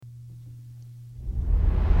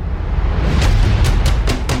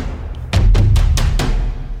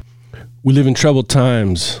We live in troubled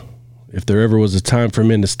times. If there ever was a time for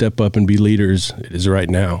men to step up and be leaders, it is right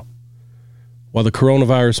now. While the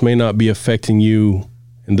coronavirus may not be affecting you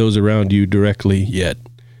and those around you directly yet,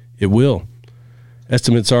 it will.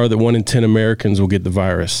 Estimates are that 1 in 10 Americans will get the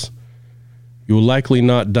virus. You will likely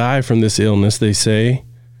not die from this illness, they say,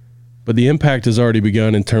 but the impact has already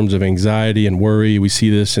begun in terms of anxiety and worry. We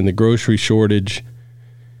see this in the grocery shortage.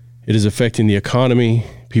 It is affecting the economy.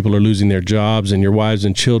 People are losing their jobs, and your wives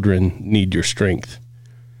and children need your strength.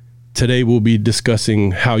 Today, we'll be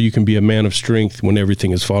discussing how you can be a man of strength when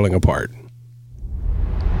everything is falling apart.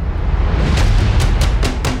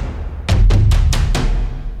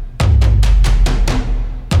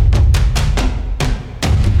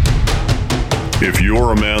 If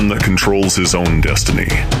you're a man that controls his own destiny,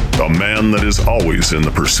 a man that is always in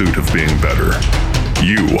the pursuit of being better,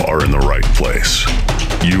 you are in the right place.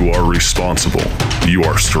 You are responsible. You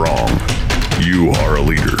are strong. You are a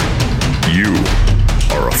leader. You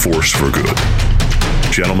are a force for good.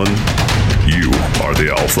 Gentlemen, you are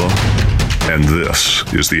the Alpha, and this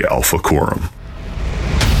is the Alpha Quorum.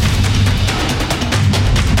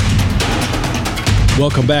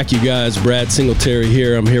 Welcome back, you guys. Brad Singletary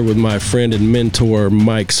here. I'm here with my friend and mentor,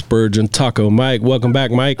 Mike Spurgeon. Taco Mike. Welcome back,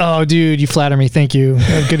 Mike. Oh, dude, you flatter me. Thank you.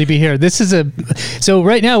 Good to be here. So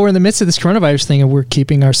right now we're in the midst of this coronavirus thing, and we're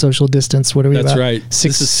keeping our social distance. What are we That's about? right.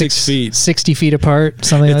 This is 6 feet. 60 feet apart,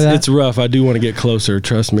 something like that. It's rough. I do want to get closer.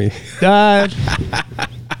 Trust me.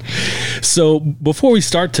 So before we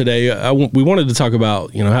start today, we wanted to talk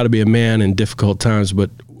about, how to be a man in difficult times, but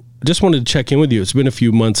I just wanted to check in with you. It's been a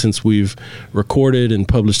few months since we've recorded and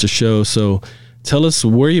published a show. So tell us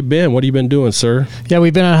where you've been. What have you been doing, sir? Yeah,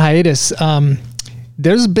 we've been on hiatus.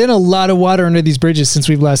 There's been a lot of water under these bridges since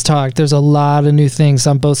we've last talked. There's a lot of new things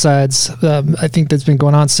on both sides. I think that's been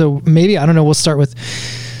going on. So maybe, I don't know, we'll start with...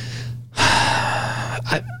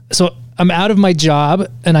 So I'm out of my job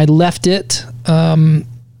and I left it. How long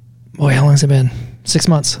has it been? 6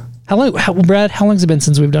 months. Brad, how long has it been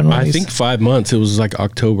since we've done one of these? I think 5 months. It was like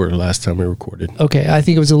October last time we recorded. Okay, I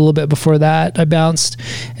think it was a little bit before that. I bounced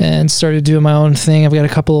and started doing my own thing. I've got a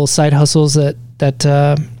couple of side hustles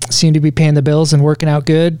that seem to be paying the bills and working out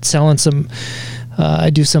good. Selling some, I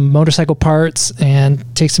do some motorcycle parts and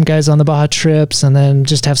take some guys on the Baja trips, and then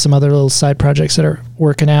just have some other little side projects that are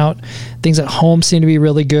working out. Things at home seem to be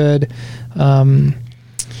really good.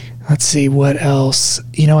 Let's see, what else?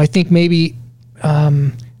 I think maybe...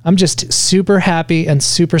 I'm just super happy and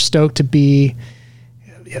super stoked to be,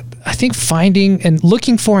 I think, finding and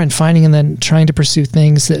looking for and finding and then trying to pursue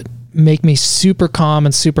things that make me super calm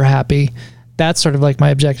and super happy. That's sort of like my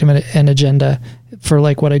objective and agenda for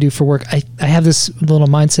like what I do for work. I have this little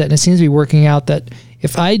mindset, and it seems to be working out, that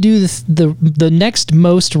if I do the next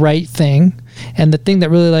most right thing, and the thing that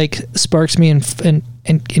really like sparks me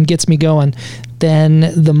and gets me going,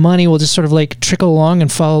 then the money will just sort of like trickle along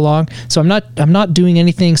and follow along. So I'm not doing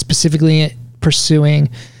anything specifically pursuing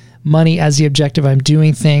money as the objective. I'm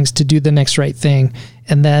doing things to do the next right thing,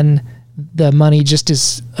 and then the money just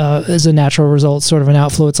is a natural result, sort of an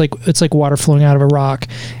outflow. It's like water flowing out of a rock,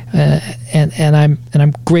 and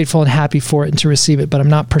I'm grateful and happy for it and to receive it. But I'm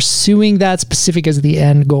not pursuing that specific as the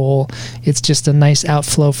end goal. It's just a nice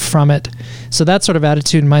outflow from it. So that sort of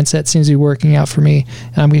attitude and mindset seems to be working out for me,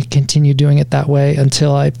 and I'm going to continue doing it that way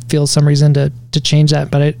until I feel some reason to change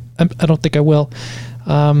that. But I don't think I will.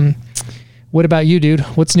 What about you, dude?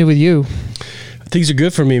 What's new with you? Things are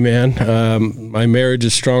good for me, man. My marriage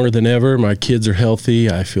is stronger than ever. My kids are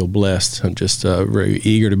healthy. I feel blessed. I'm just very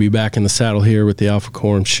eager to be back in the saddle here with the Alpha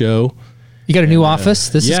Quorum show. You got a new office?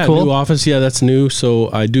 This is cool. Yeah, new office. Yeah, that's new.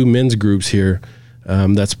 So I do men's groups here.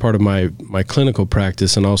 That's part of my clinical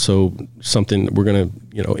practice, and also something we're going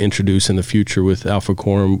to introduce in the future with Alpha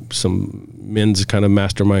Quorum, some men's kind of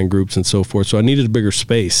mastermind groups and so forth. So I needed a bigger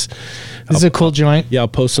space. This is a cool joint. Yeah, I'll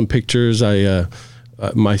post some pictures.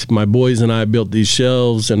 My boys and I built these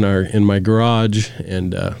shelves in my garage,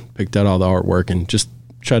 and picked out all the artwork and just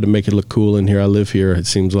tried to make it look cool in here. I live here, it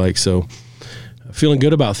seems like. So feeling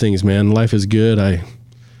good about things, man. Life is good. I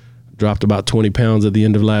dropped about 20 pounds at the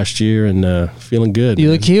end of last year, and feeling good. You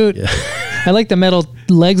look cute. Yeah. I like the metal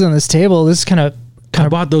legs on this table. This is kind of... I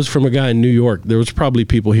bought those from a guy in New York. There was probably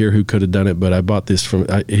people here who could have done it, but I bought this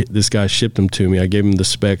this guy shipped them to me. I gave him the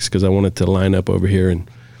specs because I wanted to line up over here and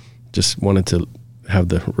just wanted to have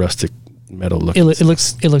the rustic metal look. It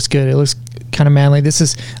looks good. It looks kind of manly.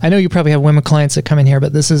 I know you probably have women clients that come in here,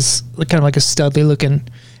 but this is kind of like a studly looking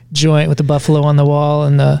joint with the buffalo on the wall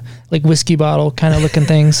and the like whiskey bottle kind of looking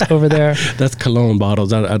things over there. That's cologne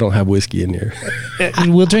bottles. I don't have whiskey in here.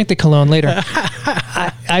 We'll drink the cologne later.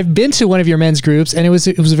 I've been to one of your men's groups, and it was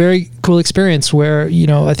a very cool experience where, you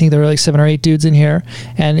know, I think there were like 7 or 8 dudes in here,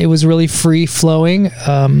 and it was really free flowing.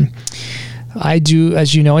 I do,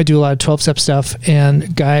 as you know, I do a lot of 12-step stuff,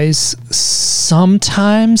 and guys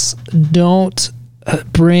sometimes don't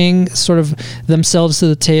bring sort of themselves to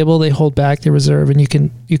the table. They hold back, they reserve, and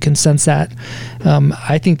you can sense that.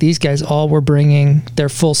 I think these guys all were bringing their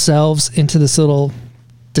full selves into this little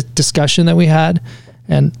discussion that we had,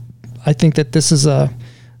 and I think that this is a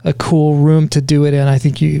cool room to do it in. I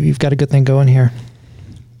think you've got a good thing going here.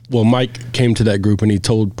 Well, Mike came to that group and he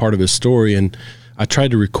told part of his story, and I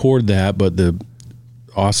tried to record that, but the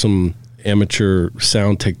awesome amateur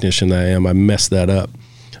sound technician that I am, I messed that up.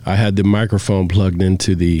 I had the microphone plugged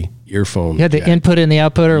into the earphone. You had the input and the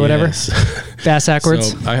output or whatever? Bass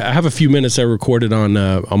backwards? So I have a few minutes I recorded on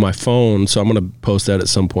my phone, so I'm going to post that at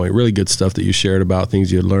some point. Really good stuff that you shared about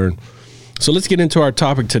things you had learned. So let's get into our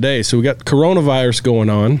topic today. So we got coronavirus going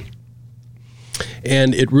on,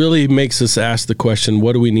 and it really makes us ask the question,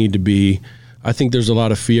 what do we need to be? I think there's a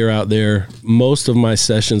lot of fear out there. Most of my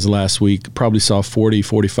sessions last week, probably saw 40,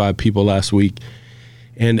 45 people last week,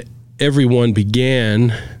 and everyone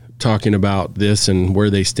began talking about this and where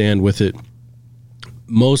they stand with it.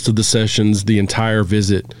 Most of the sessions, the entire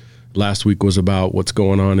visit last week was about what's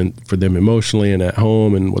going on for them emotionally and at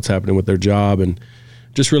home and what's happening with their job and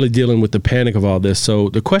just really dealing with the panic of all this. So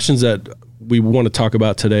the questions that we want to talk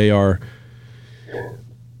about today are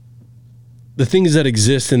the things that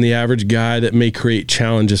exist in the average guy that may create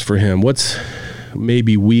challenges for him. What's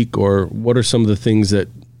maybe weak, or what are some of the things that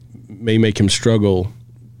may make him struggle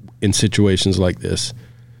in situations like this?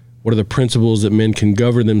 What are the principles that men can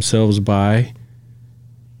govern themselves by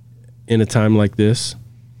in a time like this?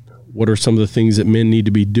 What are some of the things that men need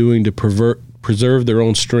to be doing to preserve their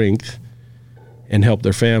own strength and help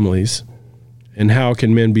their families? And how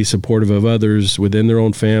can men be supportive of others within their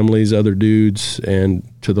own families, other dudes, and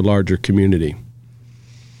to the larger community?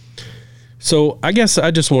 So I guess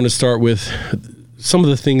I just want to start with some of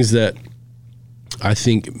the things that I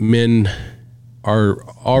think men are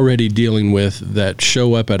already dealing with that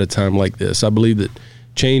show up at a time like this. I believe that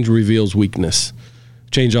change reveals weakness.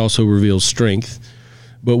 Change also reveals strength.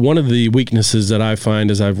 But one of the weaknesses that I find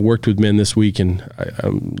as I've worked with men this week, and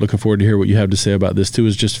I'm looking forward to hear what you have to say about this too,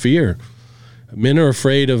 is just fear. Men are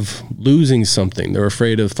afraid of losing something. They're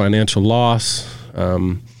afraid of financial loss.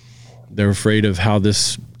 They're afraid of how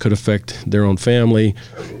this could affect their own family.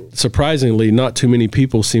 Surprisingly, not too many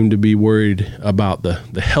people seem to be worried about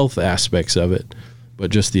the health aspects of it,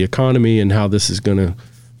 but just the economy and how this is going to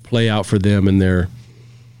play out for them in their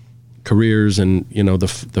careers and, you know, the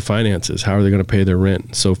finances. How are they going to pay their rent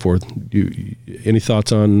and so forth? Any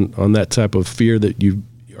thoughts on that type of fear that you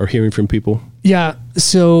are hearing from people? Yeah.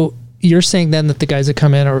 So you're saying then that the guys that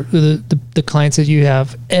come in, or the clients that you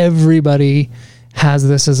have, everybody has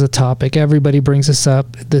this as a topic. Everybody brings this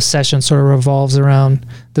up. The session sort of revolves around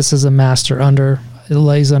this as a master it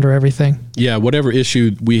lays under everything. Yeah, whatever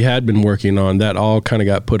issue we had been working on, that all kind of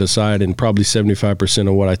got put aside, and probably 75%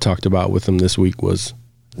 of what I talked about with them this week was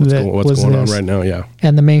what's going on right now. Yeah.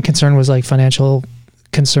 And the main concern was like financial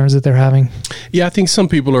concerns that they're having. Yeah, I think some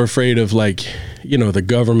people are afraid of, like, you know, the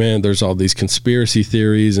government. There's all these conspiracy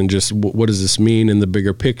theories and just what does this mean in the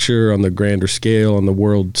bigger picture, on the grander scale, on the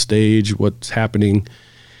world stage, what's happening.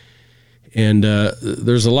 And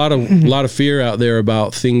there's a lot of fear out there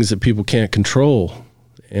about things that people can't control.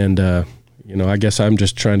 And you know, I guess I'm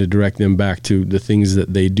just trying to direct them back to the things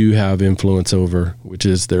that they do have influence over, which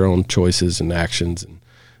is their own choices and actions and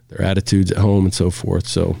their attitudes at home and so forth.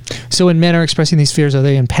 So when men are expressing these fears, are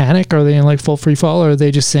they in panic? Are they in like full free fall? Or are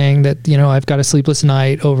they just saying that, you know, I've got a sleepless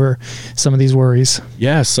night over some of these worries?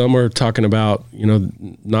 Yeah. Some are talking about, you know,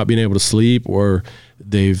 not being able to sleep, or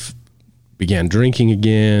they've began drinking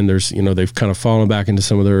again. There's, you know, they've kind of fallen back into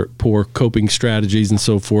some of their poor coping strategies and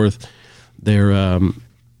so forth. They're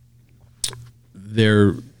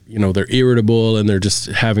you know, they're irritable, and there's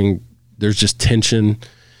just tension.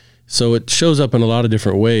 So it shows up in a lot of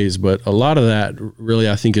different ways, but a lot of that really,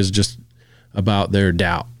 I think, is just about their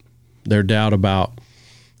doubt about,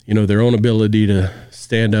 you know, their own ability to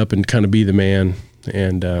stand up and kind of be the man.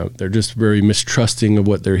 And they're just very mistrusting of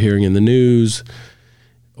what they're hearing in the news,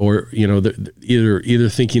 or, you know, either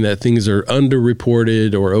thinking that things are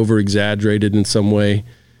underreported or over exaggerated in some way.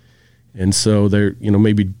 And so they're, you know,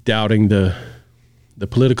 maybe doubting the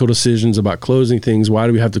political decisions about closing things. Why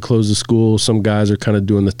do we have to close the school? Some guys are kind of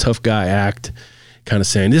doing the tough guy act, kind of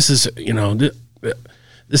saying, this is, you know,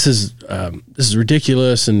 this is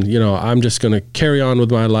ridiculous. And, you know, I'm just going to carry on with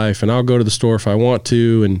my life, and I'll go to the store if I want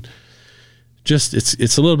to. And just,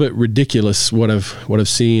 it's a little bit ridiculous what I've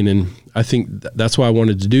seen. And I think that's why I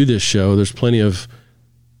wanted to do this show. There's plenty of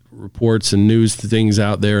reports and news things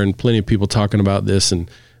out there and plenty of people talking about this. And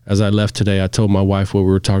as I left today, I told my wife what we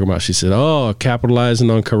were talking about. She said, "Oh,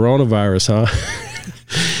 capitalizing on coronavirus,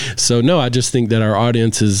 huh?" So no, I just think that our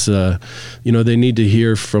audience is, they need to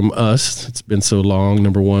hear from us. It's been so long,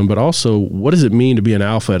 number one, but also what does it mean to be an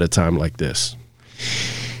alpha at a time like this?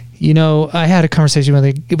 I had a conversation with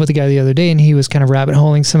a guy the other day, and he was kind of rabbit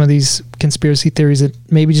holing some of these conspiracy theories. That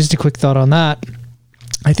maybe just a quick thought on that.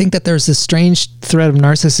 I think that there's this strange thread of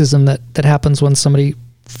narcissism that happens when somebody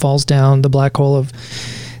falls down the black hole of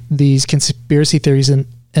these conspiracy theories, and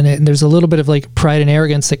there's a little bit of like pride and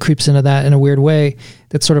arrogance that creeps into that in a weird way.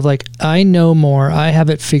 That's sort of like, I know more, I have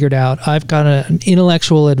it figured out, I've got an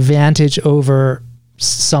intellectual advantage over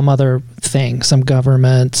some other thing, some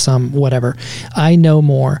government, some whatever. I know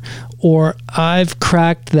more, or I've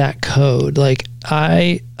cracked that code. Like,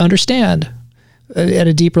 I understand at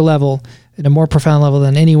a deeper level, at a more profound level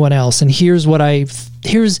than anyone else. And here's what let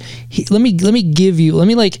me give you, let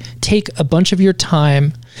me like take a bunch of your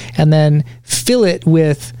time and then fill it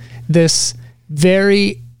with this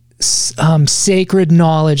very sacred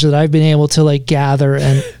knowledge that I've been able to like gather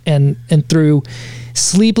and through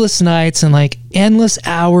sleepless nights and like endless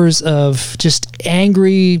hours of just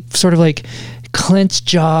angry, sort of like clenched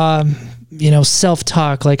jaw,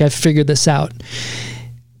 self-talk, like I've figured this out.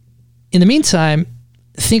 In the meantime,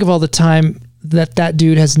 think of all the time that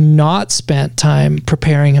dude has not spent time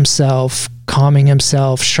preparing himself, calming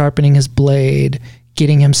himself, sharpening his blade,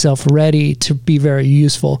 getting himself ready to be very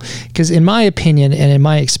useful. Because in my opinion and in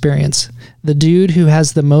my experience, the dude who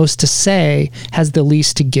has the most to say has the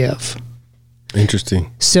least to give. Interesting.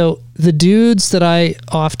 So the dudes that I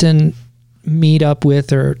often meet up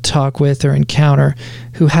with or talk with or encounter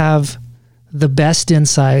who have the best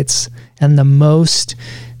insights and the most,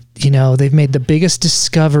 they've made the biggest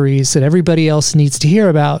discoveries that everybody else needs to hear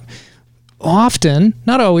about, often,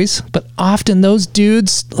 not always, but often those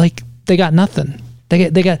dudes, like, they got nothing.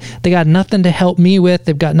 They got nothing to help me with.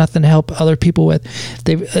 They've got nothing to help other people with.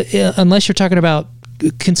 Unless you're talking about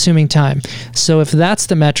consuming time. So if that's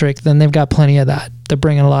the metric, then they've got plenty of that. They're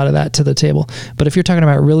bringing a lot of that to the table. But if you're talking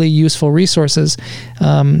about really useful resources,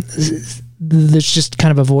 there's just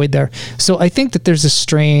kind of a void there. So I think that there's a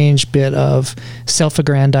strange bit of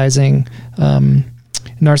self-aggrandizing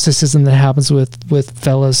narcissism that happens with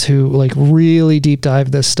fellas who like really deep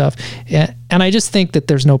dive this stuff. And I just think that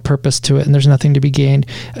there's no purpose to it and there's nothing to be gained.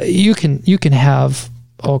 You can have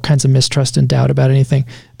all kinds of mistrust and doubt about anything,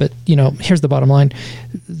 but here's the bottom line.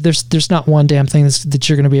 There's not one damn thing that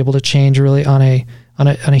you're going to be able to change really on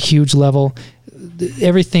a huge level.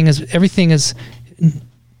 Everything is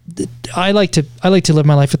I like to live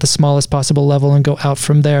my life at the smallest possible level and go out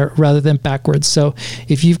from there rather than backwards. So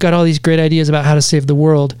if you've got all these great ideas about how to save the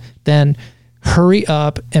world, then hurry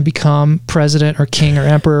up and become president or king or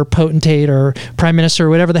emperor, or potentate or prime minister or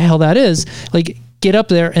whatever the hell that is. Like, get up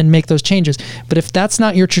there and make those changes. But if that's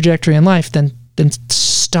not your trajectory in life, then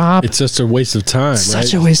stop. It's just a waste of time.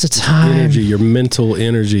 Such a waste of time. Energy, your mental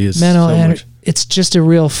energy is much. It's just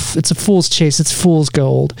it's a fool's chase. It's fool's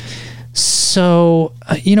gold. So,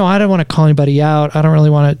 I don't want to call anybody out. I don't really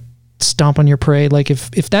want to stomp on your parade. Like,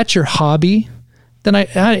 if that's your hobby, then I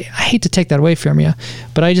hate to take that away from you,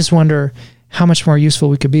 but I just wonder how much more useful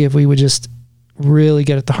we could be if we would just really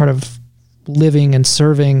get at the heart of living and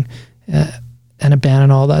serving and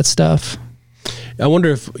abandon all that stuff. I wonder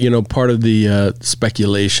if, part of the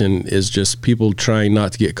speculation is just people trying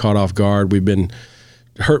not to get caught off guard. We've been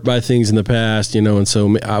hurt by things in the past, and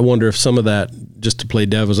so I wonder if some of that, just to play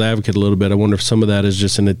devil's advocate a little bit, I wonder if some of that is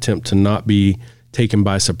just an attempt to not be taken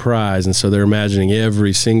by surprise, and so they're imagining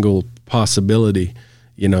every single possibility.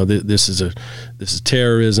 This is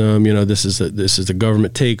terrorism. This is a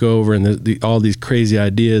government takeover, and all these crazy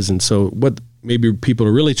ideas. And so what maybe people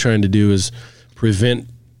are really trying to do is prevent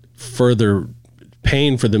further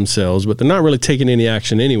pain for themselves, but they're not really taking any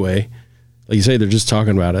action anyway. Like you say, they're just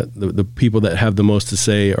talking about it. The people that have the most to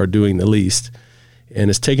say are doing the least. And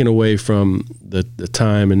it's taken away from the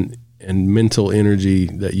time and mental energy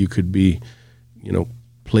that you could be,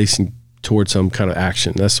 placing towards some kind of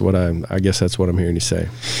action. That's what I guess that's what I'm hearing you say.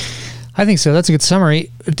 I think so. That's a good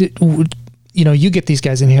summary. You get these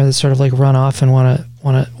guys in here that sort of like run off and want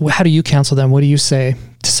to, how do you counsel them? What do you say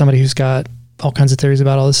to somebody who's got all kinds of theories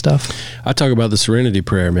about all this stuff? I talk about the serenity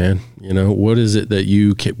prayer, man. What is it that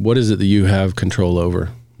you have control over?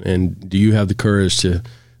 And do you have the courage to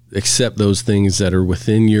accept those things that are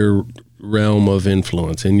within your realm of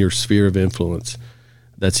influence, in your sphere of influence?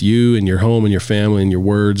 That's you and your home and your family and your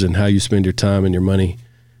words and how you spend your time and your money.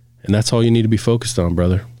 And that's all you need to be focused on,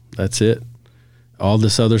 brother. That's it. all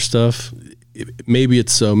this other stuff, maybe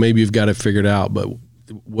it's so, maybe you've got it figured out, but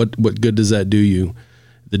what good does that do you?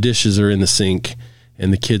 The dishes are in the sink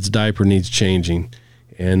and the kid's diaper needs changing,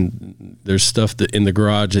 and there's stuff that in the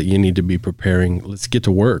garage that you need to be preparing. Let's get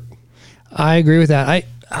to work. I agree with that.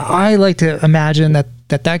 I like to imagine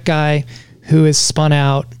that guy who is spun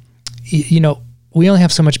out, we only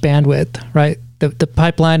have so much bandwidth, right? The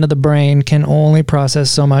pipeline of the brain can only process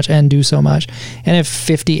so much and do so much. And if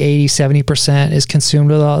 50, 80, 70% is consumed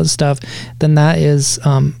with all this stuff, then that is,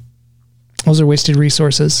 those are wasted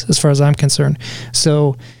resources as far as I'm concerned.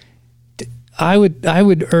 So I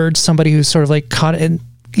would urge somebody who's sort of like caught in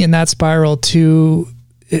that spiral to,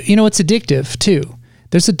 it's addictive too.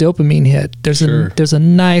 There's a dopamine hit. There's a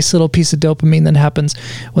nice little piece of dopamine that happens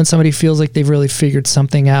when somebody feels like they've really figured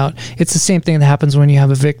something out. It's the same thing that happens when you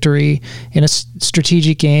have a victory in a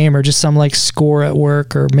strategic game or just some like score at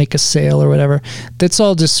work or make a sale or whatever. That's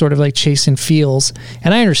all just sort of like chasing feels.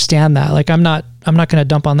 And I understand that. Like I'm not going to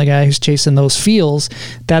dump on the guy who's chasing those feels.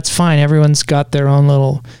 That's fine. Everyone's got their own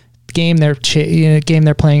little game they're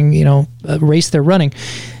playing, race they're running.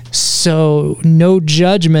 So no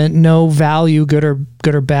judgment, no value, good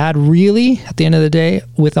or bad, really, at the end of the day,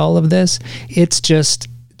 with all of this. It's just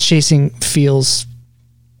chasing feels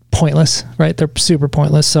pointless, right? They're super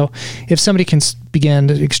pointless. So if somebody can begin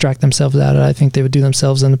to extract themselves out of it, I think they would do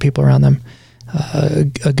themselves and the people around them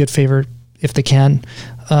a good favor if they can.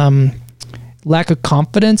 Lack of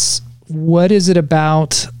confidence. What is it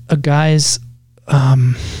about a guy's,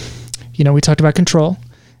 we talked about control.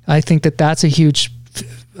 I think that's a huge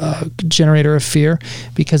generator of fear,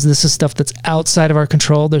 because this is stuff that's outside of our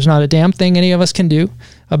control. There's not a damn thing any of us can do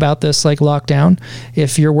about this, like lockdown.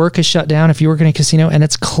 If your work is shut down, if you work in a casino and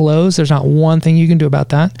it's closed, there's not one thing you can do about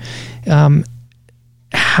that.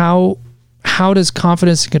 How does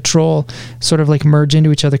confidence and control sort of like merge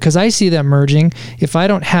into each other? Because I see them merging. If I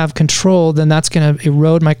don't have control, then that's going to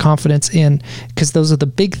erode my confidence because those are the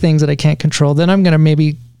big things that I can't control. Then I'm going to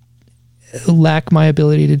maybe lack my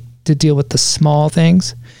ability to deal with the small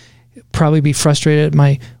things. Probably be frustrated at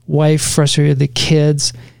my wife, frustrated at the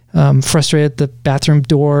kids, frustrated at the bathroom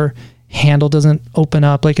door handle doesn't open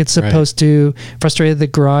up like it's supposed to, frustrated the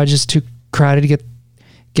garage is too crowded to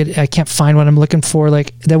get I can't find what I'm looking for.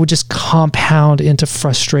 Like that would just compound into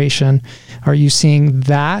frustration. Are you seeing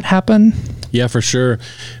that happen? Yeah, for sure.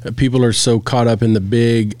 People are so caught up in the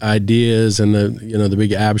big ideas and the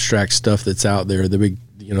big abstract stuff that's out there, the big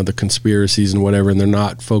the conspiracies and whatever, and they're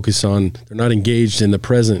not engaged in the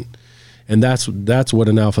present. And that's what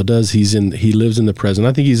an alpha does. He lives in the present.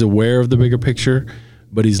 I think he's aware of the bigger picture,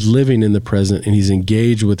 but he's living in the present and he's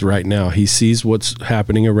engaged with right now. He sees what's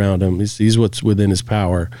happening around him. He sees what's within his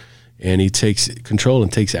power, and he takes control and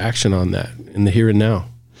takes action on that in the here and now.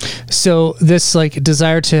 So this like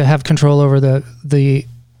desire to have control over the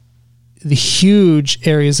huge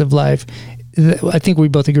areas of life, I think we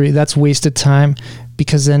both agree that's wasted time,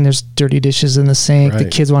 because then there's dirty dishes in the sink. Right. The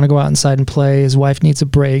kids want to go out inside and play. His wife needs a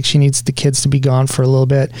break. She needs the kids to be gone for a little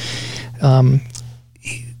bit.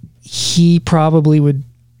 He probably would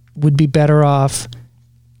be better off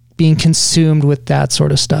being consumed with that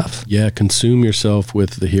sort of stuff. Yeah, consume yourself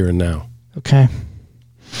with the here and now. Okay.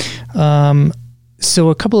 So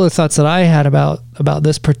a couple of thoughts that I had about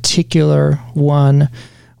this particular one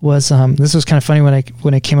was this was kind of funny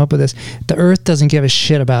when I came up with this. The earth doesn't give a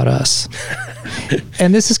shit about us.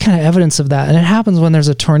 And this is kind of evidence of that. And it happens when there's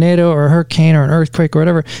a tornado or a hurricane or an earthquake or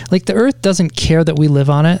whatever. Like the earth doesn't care that we live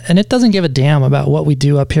on it, and it doesn't give a damn about what we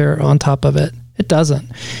do up here on top of it. It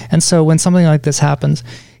doesn't. And so when something like this happens,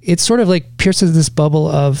 it sort of like pierces this bubble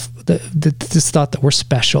of this thought that we're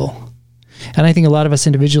special. And I think a lot of us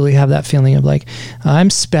individually have that feeling of like, I'm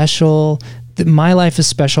special. My life is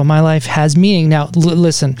special. My life has meaning. Now,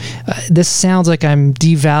 listen, this sounds like I'm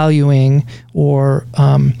devaluing or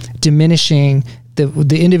diminishing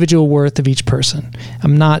the individual worth of each person.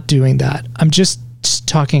 I'm not doing that. I'm just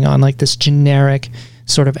talking on like this generic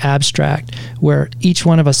sort of abstract where each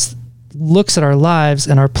one of us looks at our lives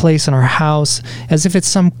and our place and our house as if it's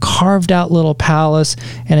some carved out little palace,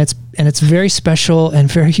 and it's very special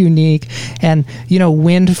and very unique, and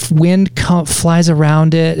wind flies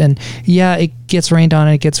around it, and yeah, it gets rained on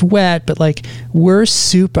and it gets wet, but like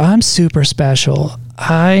I'm super special.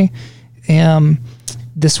 I am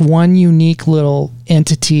this one unique little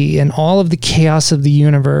entity in all of the chaos of the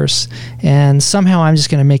universe, and somehow I'm just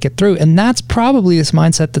going to make it through. And that's probably this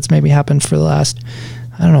mindset that's maybe happened for the last,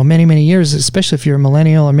 I don't know, many, many years, especially if you're a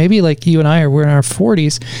millennial, or maybe like you and I we're in our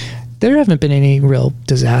 40s. There haven't been any real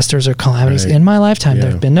disasters or calamities in my lifetime. Yeah.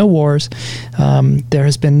 There have been no wars. There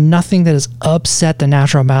has been nothing that has upset the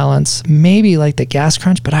natural balance. Maybe like the gas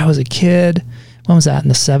crunch, but I was a kid. when was that, in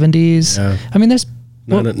the 70s? Yeah. I mean, there's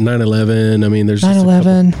 9/11. I mean, there's just a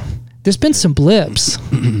 9/11. There's been some blips.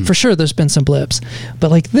 For sure, there's been some blips. But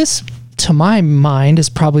like this, to my mind, is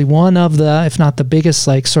probably one of the, if not the biggest,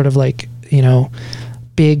 like sort of like, you know,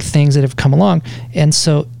 big things that have come along. And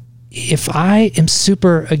so if I am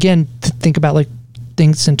super, again, to think about like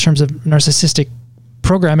things in terms of narcissistic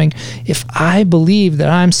programming, if I believe that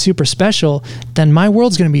I'm super special, then my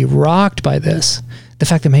world's going to be rocked by this. The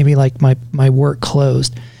fact that maybe like my work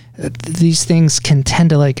closed. These things can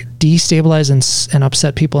tend to like destabilize and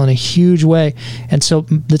upset people in a huge way. And so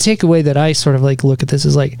the takeaway that I sort of like look at this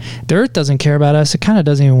is like, the earth doesn't care about us. It kind of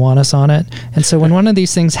doesn't even want us on it. And so when one of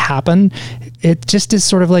these things happen, it just is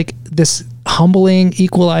sort of like this humbling,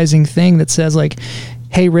 equalizing thing that says like,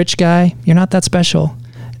 hey, rich guy, you're not that special.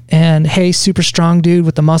 And hey, super strong dude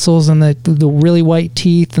with the muscles and the really white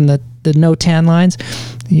teeth and the no tan lines,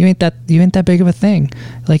 you ain't that big of a thing.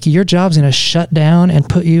 Like, your job's gonna shut down and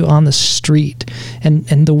put you on the street. And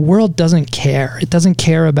the world doesn't care. It doesn't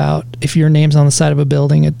care about if your name's on the side of a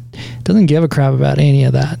building. It doesn't give a crap about any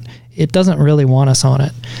of that. It doesn't really want us on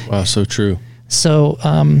it. Wow, so true. So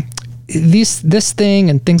this thing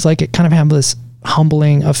and things like it kind of have this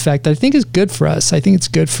humbling effect that I think is good for us. I think it's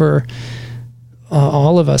good for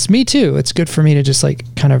all of us. Me too. It's good for me to just like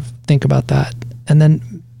kind of think about that. And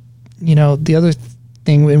then, you know, the other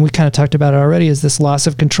thing, and we kind of talked about it already, is this loss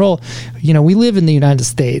of control. You know, we live in the United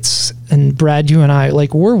States, and Brad, you and I,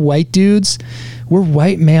 like, we're white dudes. We're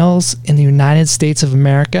white males in the United States of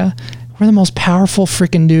America. We're the most powerful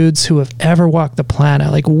freaking dudes who have ever walked the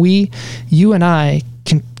planet. Like, you and I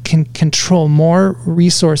can control more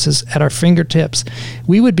resources at our fingertips.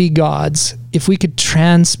 We would be gods if we could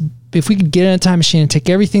get in a time machine and take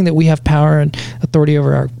everything that we have power and authority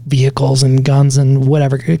over, our vehicles and guns and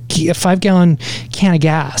whatever, a 5-gallon can of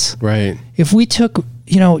gas. Right. If we took,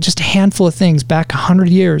 you know, just a handful of things back 100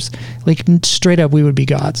 years, like straight up, we would be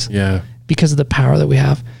gods. Yeah. Because of the power that we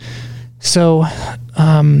have. So,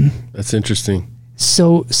 that's interesting.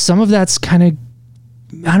 So some of that's kind of,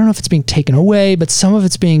 I don't know if it's being taken away, but some of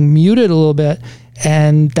it's being muted a little bit,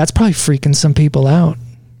 and that's probably freaking some people out.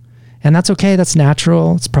 And that's okay. That's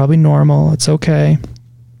natural. It's probably normal. It's okay.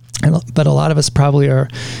 But a lot of us probably are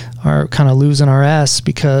kind of losing our S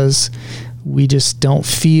because we just don't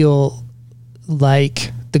feel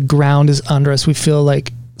like the ground is under us. We feel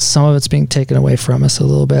like some of it's being taken away from us a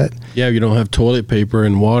little bit. Yeah, you don't have toilet paper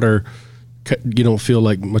and water. You don't feel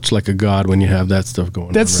like much like a god when you have that stuff going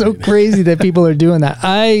on. That's so crazy that people are doing that.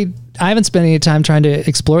 I haven't spent any time trying to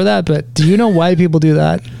explore that, but do you know why people do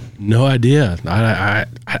that? No idea. I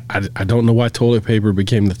don't know why toilet paper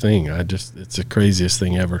became the thing. It's the craziest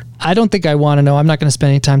thing ever. I don't think I want to know. I'm not going to spend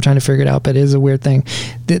any time trying to figure it out, but it is a weird thing.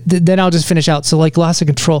 Then I'll just finish out. So like loss of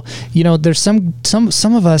control, you know, there's some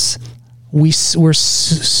of us, we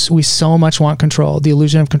so much want control. The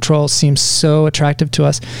illusion of control seems so attractive to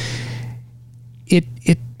us.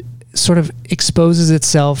 It sort of exposes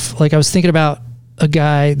itself. Like, I was thinking about a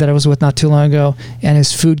guy that I was with not too long ago, and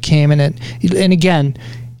his food came and again,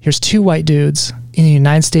 here's two white dudes in the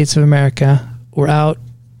United States of America. We're out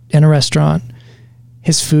in a restaurant.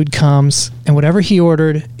 His food comes, and whatever he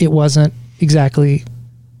ordered, it wasn't exactly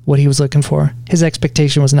what he was looking for. His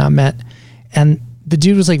expectation was not met. And the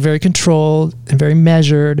dude was like very controlled and very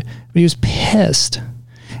measured, but he was pissed.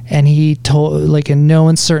 And he told, like, in no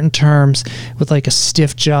uncertain terms, with like a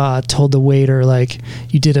stiff jaw, told the waiter, like,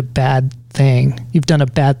 you did a bad thing. You've done a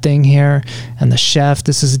bad thing here. And the chef,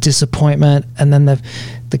 this is a disappointment. And then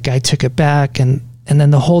the guy took it back. And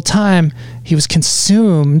then the whole time he was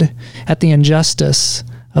consumed at the injustice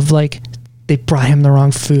of, like, they brought him the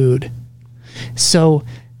wrong food. So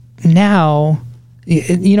now,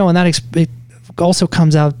 you know, and it also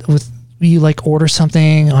comes out with, you like order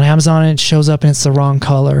something on Amazon and it shows up and it's the wrong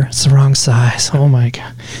color. It's the wrong size. Oh my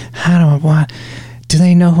God. Do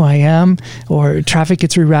they know who I am? Or traffic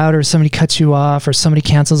gets rerouted, or somebody cuts you off, or somebody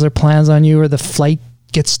cancels their plans on you, or the flight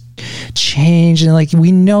gets changed. And like,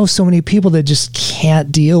 we know so many people that just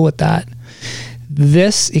can't deal with that.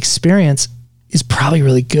 This experience is probably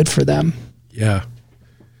really good for them. Yeah.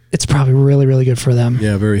 It's probably really, really good for them.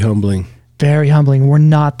 Yeah. Very humbling. Very humbling. We're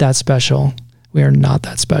not that special. We are not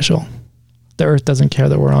that special. The earth doesn't care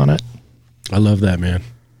that we're on it. I love that, man.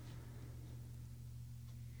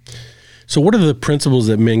 So what are the principles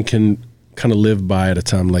that men can kind of live by at a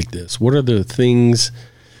time like this? What are the things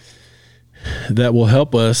that will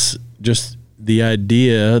help us, just the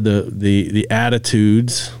idea, the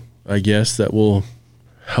attitudes, I guess, that will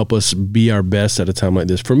help us be our best at a time like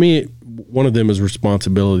this? For me, one of them is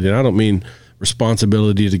responsibility. And I don't mean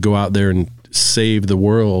responsibility to go out there and save the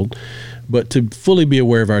world, but to fully be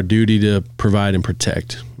aware of our duty to provide and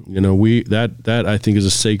protect. That I think is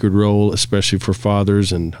a sacred role, especially for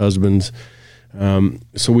fathers and husbands.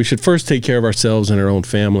 So we should first take care of ourselves and our own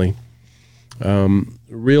family.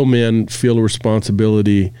 Real men feel a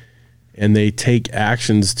responsibility, and they take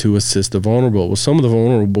actions to assist the vulnerable. Well, some of the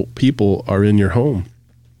vulnerable people are in your home.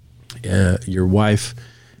 Your wife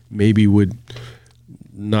maybe would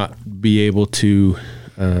not be able to,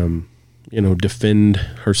 defend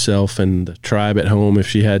herself and the tribe at home if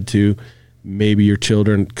she had to. Maybe your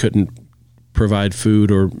children couldn't provide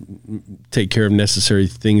food or take care of necessary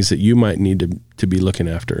things that you might need to be looking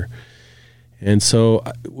after. And so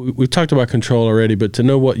we've talked about control already, but to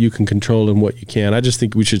know what you can control and what you can't, I just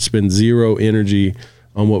think we should spend zero energy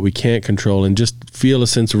on what we can't control and just feel a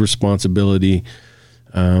sense of responsibility,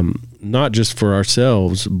 not just for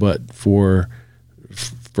ourselves, but for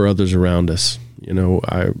others around us.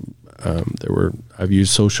 I've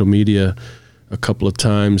used social media a couple of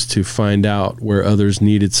times to find out where others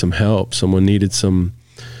needed some help. Someone needed some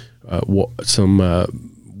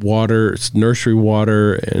water, nursery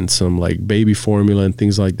water, and some like baby formula and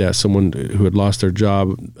things like that. Someone who had lost their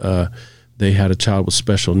job, they had a child with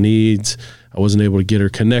special needs. I wasn't able to get her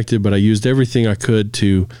connected, but I used everything I could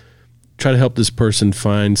to try to help this person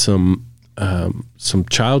find some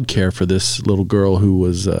childcare for this little girl who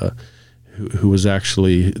was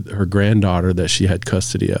actually her granddaughter that she had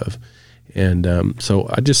custody of. And so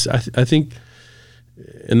I think,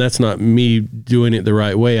 and that's not me doing it the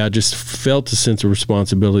right way, I just felt a sense of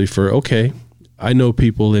responsibility for, okay, I know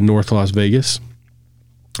people in North Las Vegas.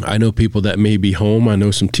 I know people that may be home. I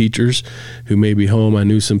know some teachers who may be home. I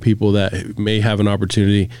knew some people that may have an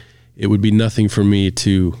opportunity. It would be nothing for me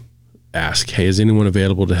to ask, hey, is anyone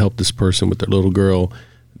available to help this person with their little girl?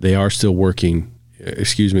 They are still working,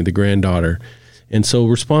 the granddaughter. And so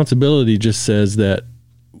responsibility just says that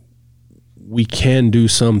we can do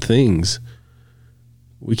some things.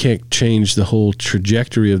 We can't change the whole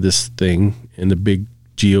trajectory of this thing in the big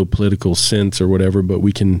geopolitical sense or whatever, but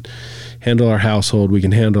we can handle our household. We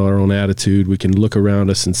can handle our own attitude. We can look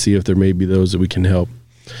around us and see if there may be those that we can help.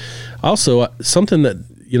 Also, something that,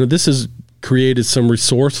 this has created some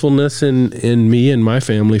resourcefulness in me and my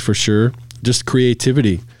family for sure, just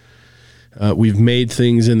creativity. We've made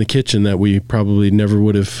things in the kitchen that we probably never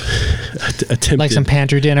would have attempted. Like some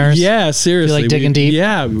pantry dinners? Yeah, seriously. Like digging deep?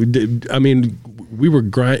 Yeah. I mean, we were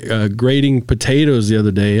grating potatoes the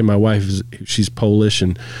other day, and my wife, she's Polish,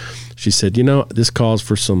 and she said, this calls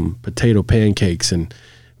for some potato pancakes. And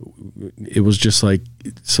it was just like,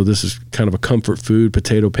 so this is kind of a comfort food,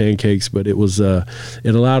 potato pancakes, but it was, it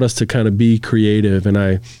allowed us to kind of be creative. And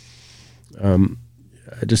I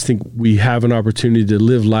just think we have an opportunity to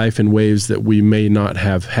live life in ways that we may not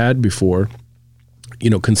have had before,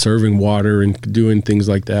 conserving water and doing things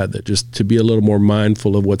like that just to be a little more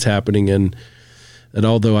mindful of what's happening. And that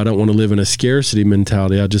although I don't want to live in a scarcity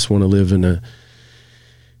mentality, I just want to live in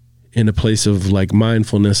a place of like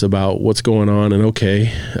mindfulness about what's going on. And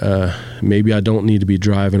okay, maybe I don't need to be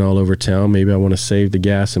driving all over town. Maybe I want to save the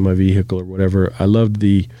gas in my vehicle or whatever. I loved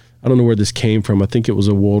I don't know where this came from. I think it was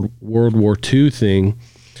a World War II thing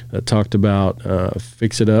that talked about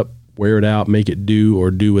fix it up, wear it out, make it do,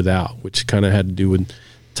 or do without, which kind of had to do with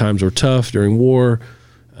times were tough during war.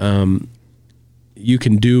 You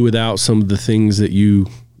can do without some of the things that you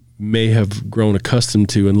may have grown accustomed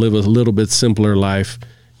to and live a little bit simpler life.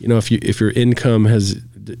 If your income is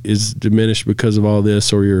diminished because of all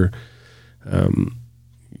this, or you're,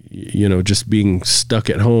 just being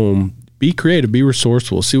stuck at home, be creative, be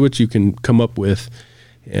resourceful, see what you can come up with.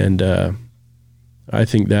 And I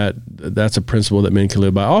think that's a principle that men can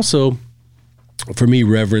live by. Also, for me,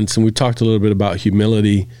 reverence, and we talked a little bit about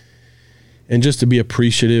humility and just to be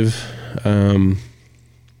appreciative. I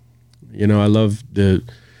love the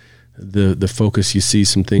focus. You see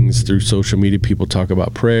some things through social media. People talk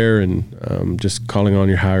about prayer and just calling on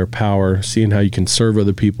your higher power, seeing how you can serve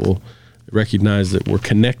other people, recognize that we're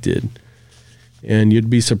connected. And you'd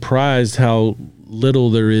be surprised how little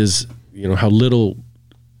there is, how little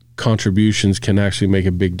contributions can actually make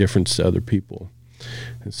a big difference to other people.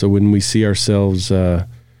 And so when we see ourselves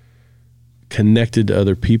connected to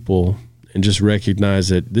other people and just recognize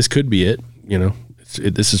that this could be it,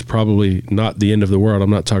 this is probably not the end of the world. I'm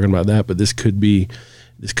not talking about that, but this could be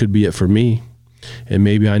it for me. And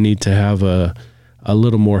maybe I need to have a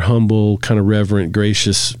little more humble, kind of reverent,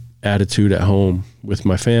 gracious attitude at home with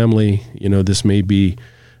my family. This may be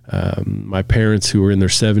my parents who are in their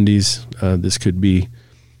 70s. This could be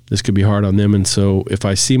hard on them. And so if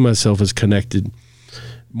I see myself as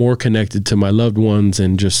more connected to my loved ones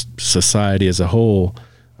and just society as a whole,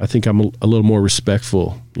 I think I'm a little more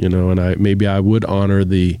respectful, and I would honor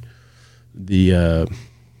the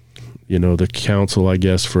counsel, I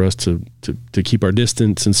guess, for us to keep our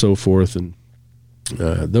distance and so forth. And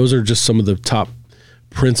those are just some of the top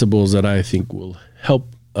principles that I think will help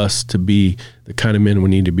us to be the kind of men we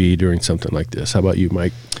need to be during something like this. How about you,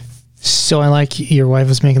 Mike? So I like your wife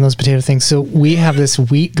was making those potato things. So we have this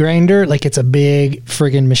wheat grinder, like it's a big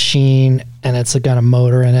friggin' machine, and it's got a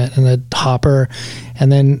motor in it and a hopper.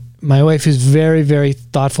 And then my wife is very, very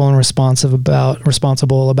thoughtful and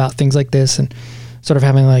responsible about things like this, and sort of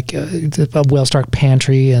having like a well-stocked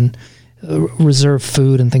pantry and reserve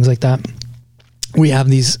food and things like that. We have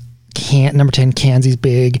these number 10 cans, these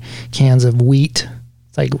big cans of wheat.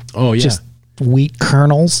 It's like just wheat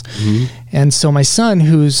kernels. Mm-hmm. And so my son,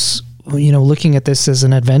 who's looking at this as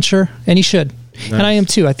an adventure, and he should, nice. And I am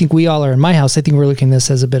too. I think we all are in my house. I think we're looking at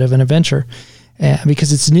this as a bit of an adventure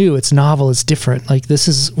because it's new, it's novel, it's different. Like this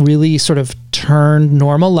is really sort of turned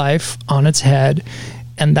normal life on its head,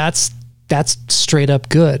 and that's straight up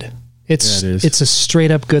good. It's a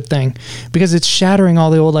straight up good thing because it's shattering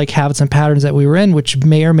all the old like habits and patterns that we were in, which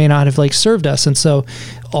may or may not have like served us. And so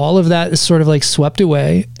all of that is sort of like swept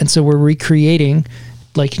away. And so we're recreating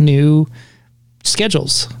like new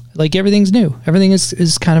schedules. Like everything's new. Everything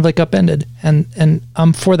is kind of like upended, and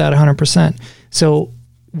I'm for that 100%. So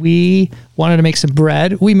we wanted to make some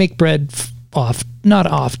bread. We make bread not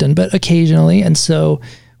often, but occasionally. And so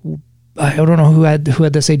I don't know who had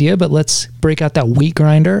this idea, but let's break out that wheat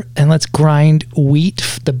grinder and let's grind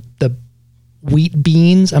wheat, the wheat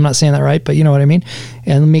beans. I'm not saying that right, but you know what I mean.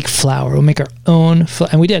 And make flour. We'll make our own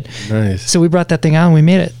and we did. Nice. So we brought that thing out and we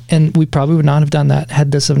made it. And we probably would not have done that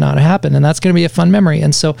had this have not happened. And that's going to be a fun memory.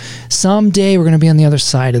 And so someday we're going to be on the other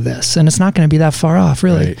side of this, and it's not going to be that far off,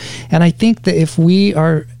 really. Right. And I think that if you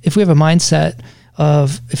have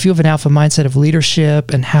an alpha mindset of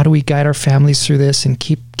leadership and how do we guide our families through this and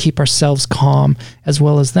keep ourselves calm as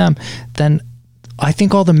well as them, then I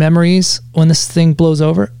think all the memories when this thing blows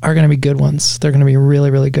over are going to be good ones. They're going to be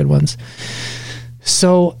really, really good ones.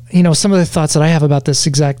 So, some of the thoughts that I have about this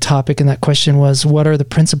exact topic and that question was, what are the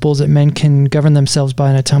principles that men can govern themselves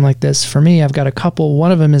by in a time like this? For me, I've got a couple.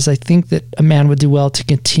 One of them is I think that a man would do well to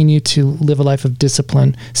continue to live a life of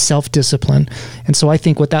discipline, self-discipline. And so I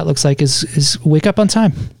think what that looks like is wake up on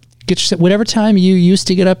time. Whatever time you used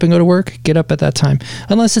to get up and go to work, get up at that time.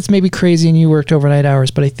 Unless it's maybe crazy and you worked overnight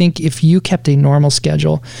hours. But I think if you kept a normal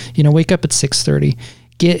schedule, wake up at 6:30,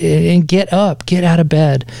 get up, get out of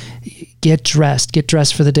bed, get dressed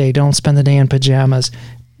for the day. Don't spend the day in pajamas.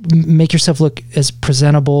 Make yourself look as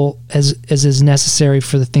presentable as is necessary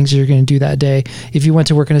for the things you're going to do that day. If you went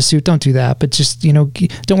to work in a suit, don't do that. But just,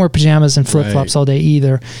 don't wear pajamas and flip-flops all day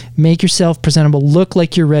either. Make yourself presentable. Look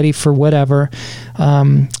like you're ready for whatever.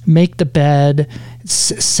 Make the bed.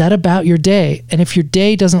 Set about your day. And if your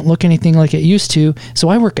day doesn't look anything like it used to, so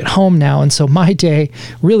I work at home now, and so my day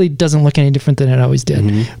really doesn't look any different than it always did.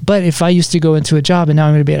 Mm-hmm. But if I used to go into a job and now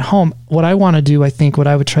I'm going to be at home, what I want to do, I think what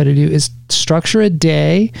I would try to do is structure a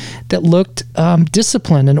day that looked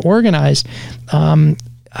disciplined and organized. I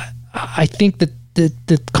think that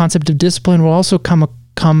the concept of discipline will also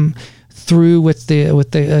come through with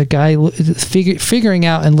the guy figuring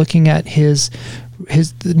out and looking at his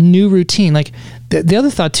new routine. Like the other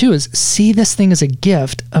thought too is see this thing as a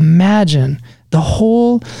gift. Imagine the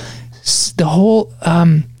whole schedule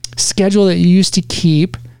that you used to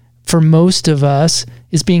keep for most of us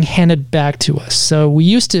is being handed back to us. So we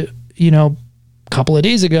used to, a couple of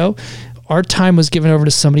days ago, our time was given over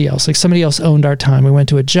to somebody else. Like somebody else owned our time. We went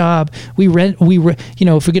to a job. If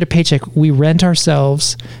we get a paycheck, we rent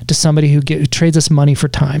ourselves to somebody who trades us money for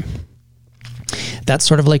time. That's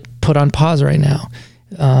sort of like put on pause right now.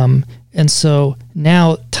 And so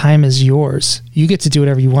now time is yours. You get to do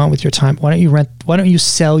whatever you want with your time. Why don't you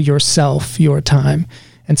sell yourself your time?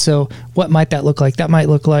 And so what might that look like? That might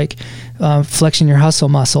look like flexing your hustle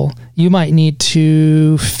muscle. You might need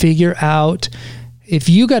to figure out if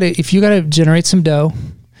you gotta generate some dough,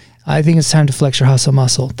 I think it's time to flex your hustle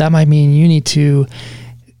muscle. That might mean you need to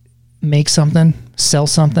make something, sell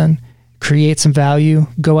something, create some value,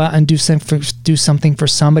 go out and do something for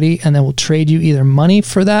somebody, and then we'll trade you either money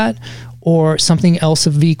for that or something else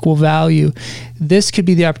of equal value. This could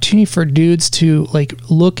be the opportunity for dudes to like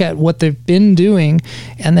look at what they've been doing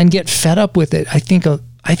and then get fed up with it. I think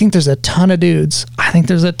there's a ton of dudes.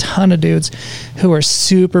 Who are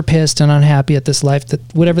super pissed and unhappy at this life, that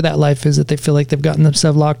whatever that life is that they feel like they've gotten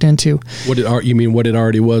themselves locked into. You mean what it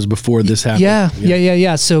already was before this happened?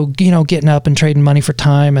 Yeah. So, getting up and trading money for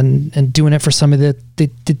time and doing it for somebody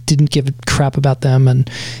that didn't give a crap about them, and,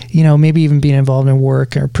 maybe even being involved in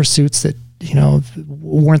work or pursuits that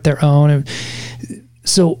weren't their own.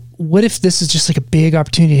 So what if this is just like a big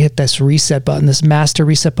opportunity to hit this reset button, this master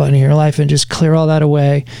reset button in your life, and just clear all that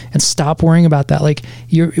away and stop worrying about that? Like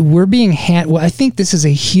we're being I think this is a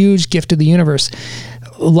huge gift of the universe.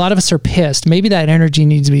 A lot of us are pissed. Maybe that energy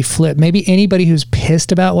needs to be flipped. Maybe anybody who's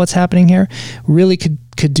pissed about what's happening here really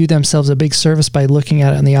could do themselves a big service by looking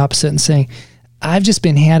at it on the opposite and saying, I've just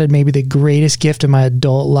been handed maybe the greatest gift of my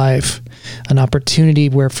adult life, an opportunity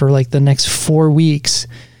where for like the next 4 weeks,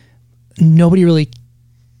 nobody's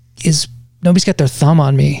got their thumb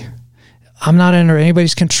on me. I'm not under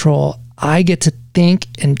anybody's control. I get to think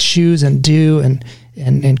and choose and do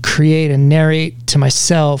and create and narrate to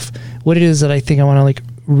myself what it is that I think I want to like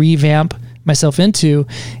revamp myself into.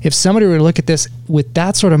 If somebody were to look at this with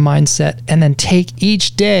that sort of mindset and then take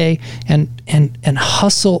each day and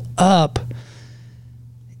hustle up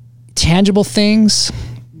tangible things,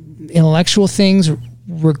 intellectual things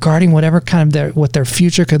regarding whatever kind of what their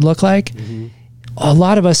future could look like. Mm-hmm. A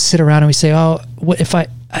lot of us sit around and we say, oh, what if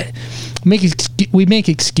we make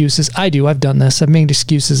excuses. I've done this. I've made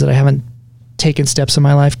excuses that I haven't taken steps in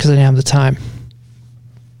my life because I didn't have the time.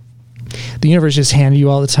 The universe just handed you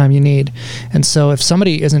all the time you need. And so if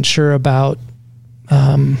somebody isn't sure about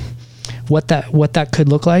what that could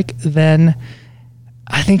look like, then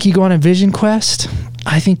I think you go on a vision quest.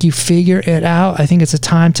 I think you figure it out. I think it's a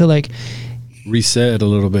time to like reset a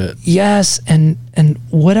little bit. Yes. And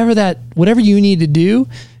whatever you need to do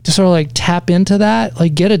to sort of like tap into that,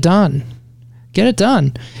 like get it done. Get it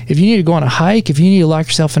done. If you need to go on a hike, if you need to lock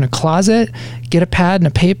yourself in a closet, get a pad and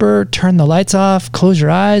a paper, turn the lights off, close your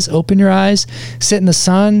eyes, open your eyes, sit in the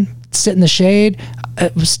sun, sit in the shade,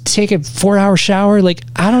 take a 4-hour shower. Like,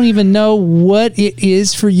 I don't even know what it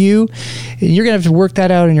is for you. You're going to have to work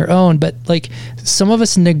that out on your own. But like some of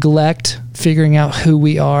us neglect figuring out who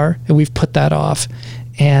we are, and we've put that off.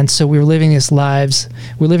 And so we're living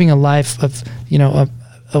we're living a life of,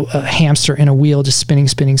 a hamster in a wheel, just spinning.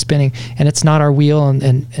 And it's not our wheel,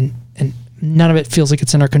 and none of it feels like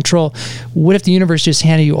it's in our control. What if the universe just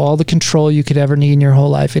handed you all the control you could ever need in your whole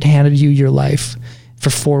life? It handed you your life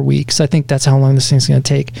for 4 weeks. I think that's how long this thing's going to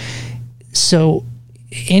take. So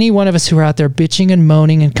any one of us who are out there bitching and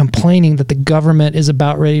moaning and complaining that the government is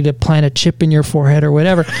about ready to plant a chip in your forehead or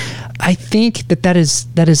whatever, I think that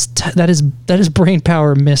is brain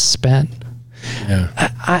power misspent.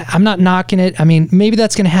 Yeah. I'm not knocking it. I mean, maybe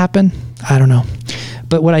that's going to happen. I don't know.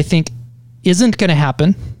 But what I think isn't going to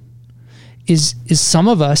happen is some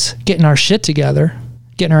of us getting our shit together,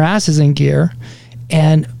 getting our asses in gear,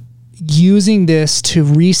 and using this to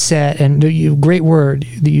reset, and great word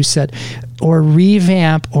that you said, or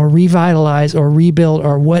revamp or revitalize or rebuild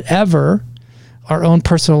or whatever our own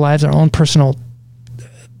personal lives, our own personal,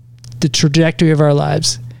 the trajectory of our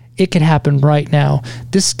lives. It can happen right now.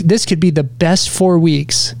 This could be the best 4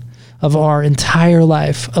 weeks of our entire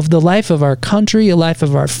life, of the life of our country, a life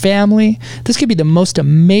of our family. This could be the most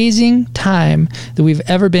amazing time that we've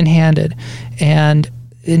ever been handed. And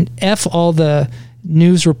F all the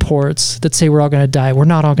news reports that say we're all going to die. We're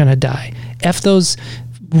not all going to die. F those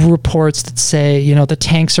reports that say, the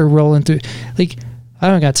tanks are rolling through. Like, I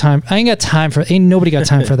don't got time. I ain't got time for, ain't nobody got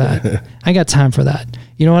time for that. I ain't got time for that.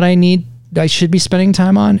 You know what I should be spending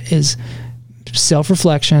time on is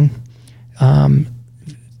self-reflection,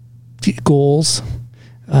 goals,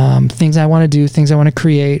 things I want to do, things I want to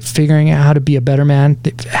create, figuring out how to be a better man,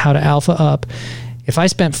 how to alpha up. If I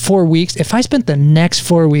spent the next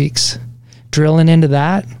 4 weeks drilling into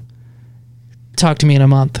that, talk to me in a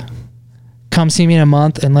month. Come see me in a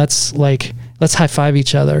month and let's high five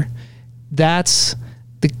each other. That's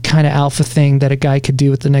the kind of alpha thing that a guy could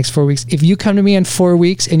do with the next 4 weeks. If you come to me in 4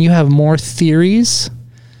 weeks and you have more theories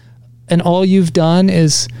and all you've done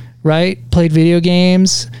is played video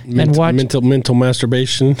games and watched mental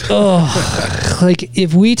masturbation. Oh, like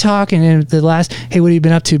if we talk and in the last, hey, what have you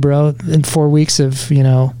been up to, bro? In 4 weeks of,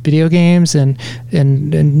 video games and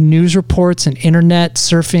news reports and internet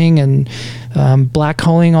surfing and black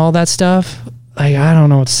holing, all that stuff. I don't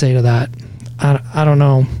know what to say to that. I don't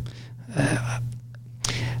know.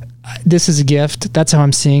 This is a gift. That's how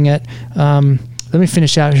I'm seeing it. Let me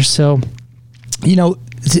finish out here. So,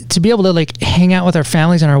 to be able to hang out with our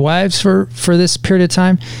families and our wives for this period of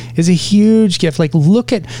time is a huge gift. I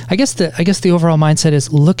guess the overall mindset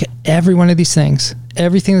is look at every one of these things,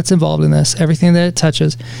 everything that's involved in this, everything that it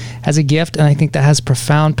touches as a gift. And I think that has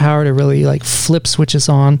profound power to really flip switches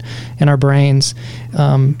on in our brains,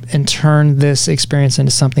 and turn this experience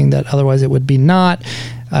into something that otherwise it would be not.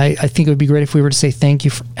 I think it would be great if we were to say thank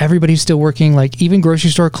you for everybody who's still working, even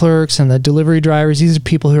grocery store clerks and the delivery drivers. These are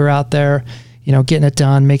people who are out there, getting it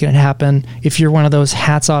done, making it happen. If you're one of those,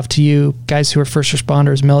 hats off to you, guys who are first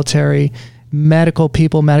responders, military, medical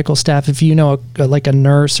people, medical staff. If you know like a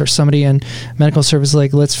nurse or somebody in medical service,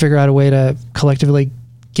 like, let's figure out a way to collectively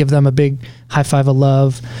give them a big high five of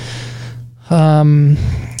love. And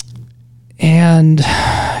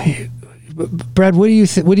Brad, what do you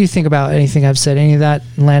think about anything I've said? Any of that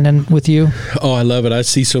landing with you? Oh, I love it. I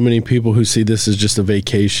see so many people who see this as just a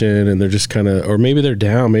vacation, and they're just kind of, or maybe they're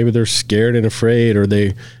down, maybe they're scared and afraid, or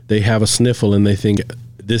they have a sniffle and they think,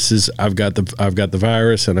 I've got the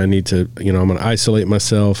virus and I need to, I'm going to isolate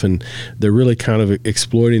myself. And they're really kind of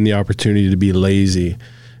exploiting the opportunity to be lazy.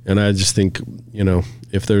 And I just think,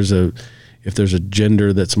 if there's a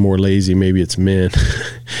gender that's more lazy, maybe it's men.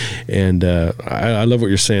 And I love what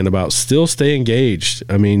you're saying about still stay engaged.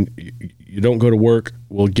 I mean, you don't go to work,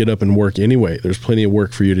 well, get up and work anyway. There's plenty of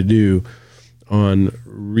work for you to do on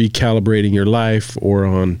recalibrating your life or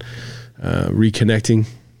on reconnecting.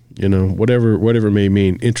 Whatever it may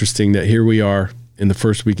mean. Interesting that here we are in the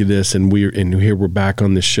first week of this, and here we're back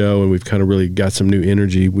on this show, and we've kind of really got some new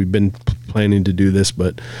energy. We've been planning to do this,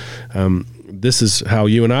 but this is how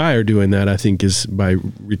you and I are doing that, I think, is by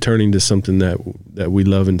returning to something that we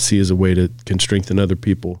love and see as a way to can strengthen other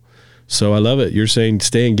people. So I love it. You're saying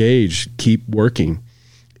stay engaged, keep working,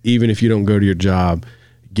 even if you don't go to your job.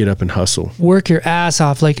 Get up and hustle. Work your ass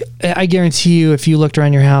off. Like, I guarantee you, if you looked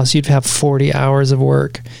around your house, you'd have 40 hours of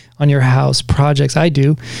work on your house. Projects, I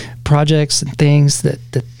do. Projects and things that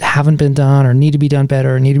haven't been done or need to be done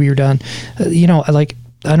better or need to be done.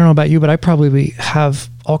 I don't know about you, but I probably have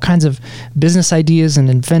all kinds of business ideas and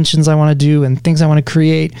inventions I want to do and things I want to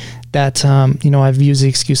create that, I've used the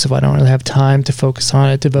excuse of I don't really have time to focus on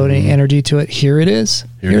it, devote any energy to it. Here it is.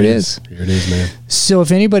 Here it is. Here it is, man. So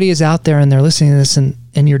if anybody is out there and they're listening to this and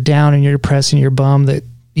you're down and you're depressed and you're bummed that,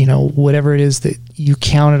 whatever it is that you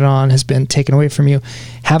counted on has been taken away from you,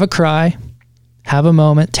 have a cry, have a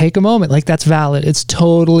moment, take a moment. Like, that's valid. It's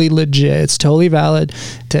totally legit. It's totally valid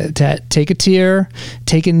to take a tear,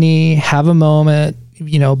 take a knee, have a moment,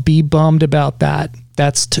 be bummed about that.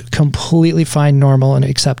 That's completely fine, normal, and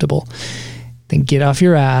acceptable. Then get off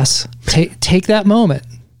your ass, take that moment,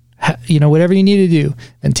 whatever you need to do,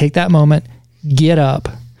 then take that moment, get up,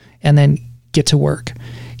 and then get to work.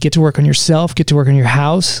 Get to work on yourself, get to work on your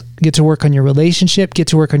house, get to work on your relationship, get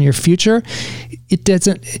to work on your future. It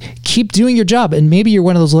doesn't, keep doing your job. And maybe you're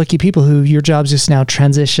one of those lucky people who your job's just now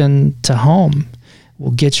transition to home. Well,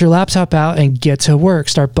 get your laptop out and get to work.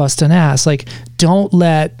 Start busting ass. Like, don't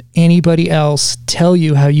let anybody else tell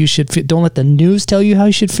you how you should feel. Don't let the news tell you how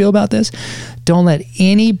you should feel about this. Don't let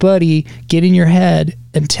anybody get in your head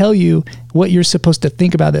and tell you what you're supposed to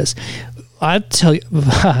think about this. I'll tell you,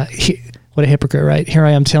 what a hypocrite, right? Here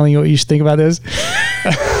I am telling you what you should think about this.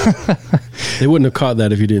 They wouldn't have caught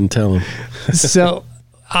that if you didn't tell them. So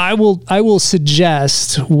I will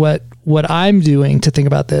suggest what I'm doing to think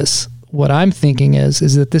about this. What I'm thinking is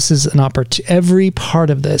that this is an opportunity. Every part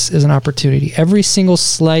of this is an opportunity. Every single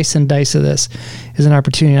slice and dice of this is an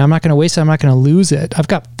opportunity. I'm not going to waste it. I'm not going to lose it. I've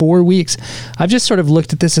got 4 weeks. I've just sort of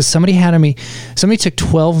looked at this as somebody took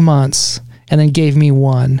 12 months and then gave me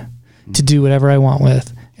 1 to do whatever I want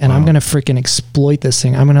with. And wow. I'm going to freaking exploit this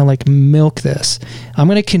thing. I'm going to milk this. I'm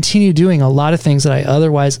going to continue doing a lot of things that I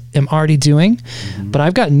otherwise am already doing, but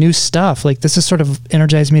I've got new stuff. Like, this has sort of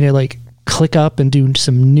energized me to click up and do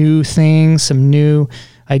some new things, some new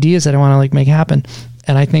ideas that I want to make happen.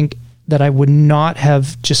 And I think that I would not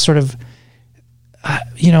have just sort of,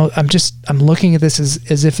 I'm looking at this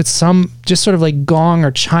as if it's some just sort of gong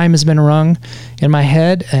or chime has been rung in my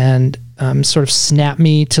head and sort of snap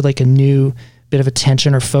me to a new bit of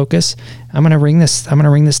attention or focus. I'm going to wring this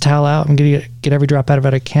towel out. I'm going to get every drop out of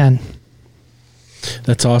it I can.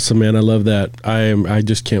 That's awesome, man. I love that. I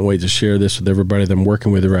just can't wait to share this with everybody that I'm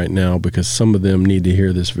working with right now, because some of them need to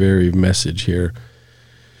hear this very message here.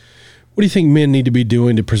 What do you think men need to be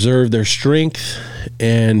doing to preserve their strength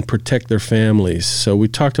and protect their families? So we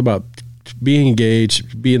talked about being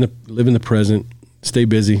engaged, live in the present, stay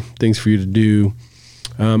busy, things for you to do.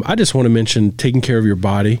 I just want to mention taking care of your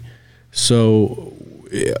body. So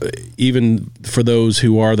even for those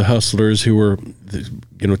who are the hustlers who are,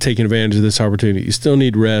 taking advantage of this opportunity, you still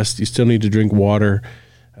need rest. You still need to drink water.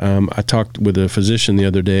 I talked with a physician the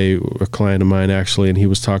other day, a client of mine actually, and he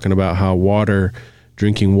was talking about how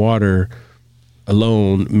drinking water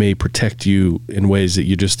alone may protect you in ways that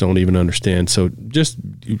you just don't even understand. So just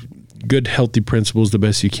good, healthy principles the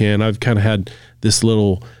best you can. I've kind of had this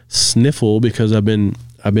little sniffle because I've been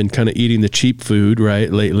kind of eating the cheap food,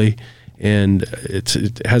 right, lately. And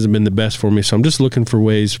it hasn't been the best for me. So I'm just looking for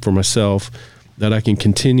ways for myself that I can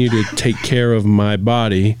continue to take care of my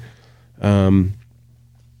body And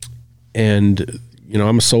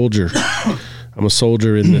I'm a soldier. I'm a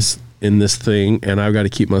soldier in this thing, and I've got to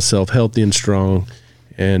keep myself healthy and strong.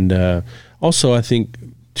 And also, I think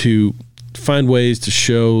to find ways to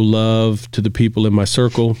show love to the people in my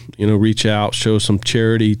circle. Reach out, show some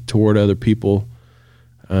charity toward other people,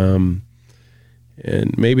 and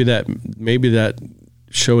maybe that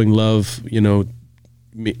showing love,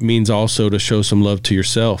 means also to show some love to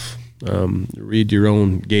yourself. Read your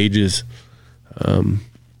own gauges.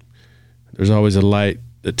 There's always a light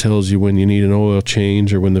that tells you when you need an oil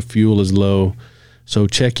change or when the fuel is low. So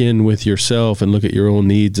check in with yourself and look at your own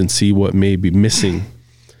needs and see what may be missing.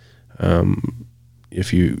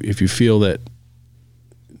 If you feel that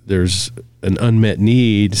there's an unmet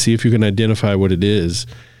need, see if you can identify what it is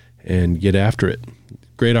and get after it.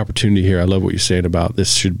 Great opportunity here. I love what you're saying about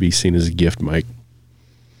this should be seen as a gift, Mike.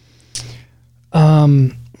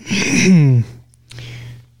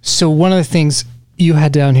 So one of the things you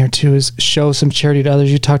had down here too is show some charity to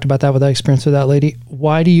others. You talked about that with that experience with that lady.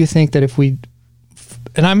 Why do you think that if we,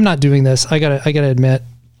 and I'm not doing this, I gotta admit,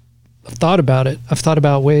 I've thought about it. I've thought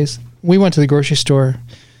about ways. We went to the grocery store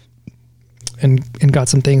and got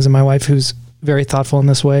some things, and my wife, who's very thoughtful in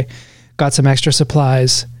this way, got some extra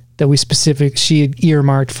supplies that she had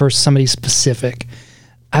earmarked for somebody specific.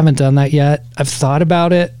 I haven't done that yet. I've thought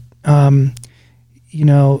about it.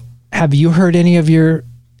 Have you heard any of your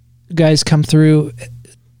guys come through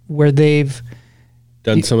where they've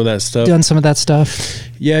done some of that stuff?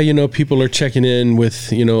 Yeah, people are checking in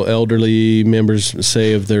with, elderly members,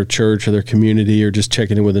 say, of their church or their community, or just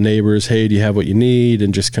checking in with the neighbors. Hey, do you have what you need?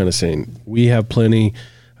 And just kind of saying, we have plenty.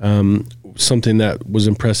 Something that was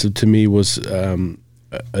impressive to me was a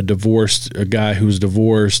guy who's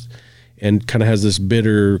divorced and kind of has this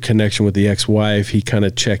bitter connection with the ex-wife. He kind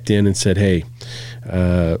of checked in and said, hey,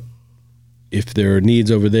 if there are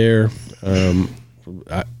needs over there,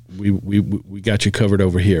 we got you covered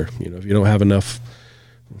over here. If you don't have enough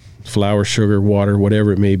flour, sugar, water,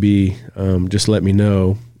 whatever it may be, just let me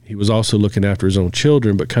know. He was also looking after his own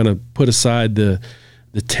children, but kind of put aside the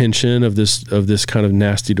tension of this kind of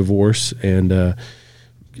nasty divorce, and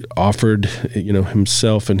offered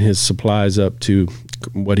himself and his supplies up to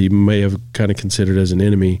what he may have kind of considered as an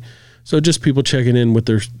enemy. So just people checking in with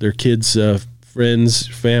their kids, friends,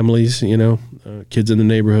 families, kids in the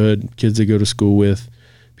neighborhood, kids they go to school with,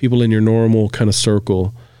 people in your normal kind of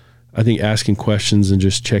circle. I think asking questions and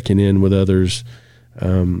just checking in with others,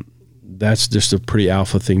 that's just a pretty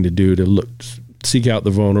alpha thing to do, to seek out the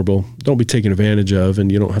vulnerable. Don't be taken advantage of,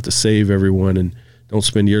 and you don't have to save everyone, and don't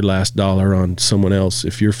spend your last dollar on someone else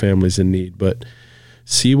if your family's in need, but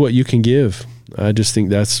see what you can give. I just think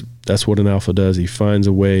that's what an alpha does. He finds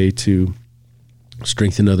a way to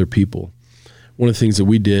strengthen other people. One of the things that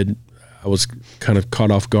we did, I was kind of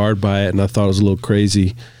caught off guard by it, and I thought it was a little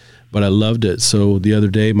crazy, but I loved it. So the other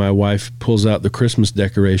day, my wife pulls out the Christmas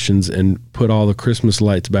decorations and put all the Christmas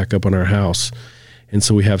lights back up on our house. And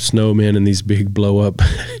so we have snowmen and these big blow-up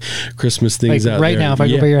Christmas things out right there. now, if I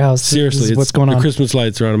go by your house, seriously, what's going on? The Christmas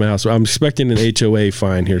lights around my house. I'm expecting an HOA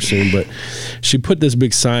fine here soon, but she put this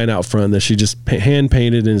big sign out front that she just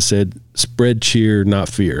hand-painted and said, "Spread cheer, not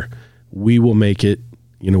fear. We will make it.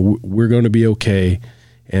 We're going to be okay."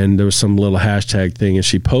 And there was some little hashtag thing, and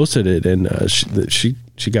she posted it, and she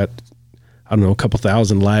got, I don't know, a couple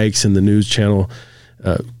thousand likes, and the news channel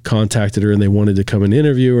contacted her, and they wanted to come and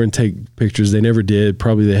interview her and take pictures. They never did.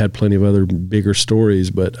 Probably they had plenty of other bigger stories,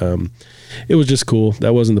 but it was just cool.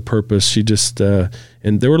 That wasn't the purpose. She just and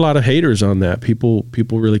there were a lot of haters on that. People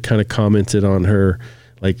really kind of commented on her,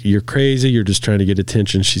 like, "You're crazy. You're just trying to get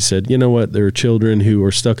attention." She said, "You know what? There are children who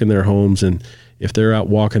are stuck in their homes, and if they're out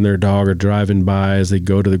walking their dog or driving by as they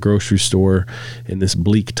go to the grocery store in this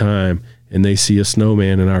bleak time, and they see a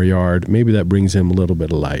snowman in our yard, maybe that brings them a little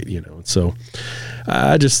bit of light, So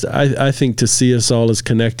I think to see us all as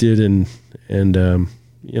connected, and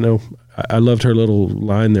I loved her little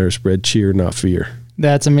line there: "Spread cheer, not fear."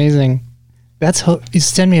 That's amazing.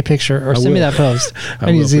 Send me a picture or send me that post.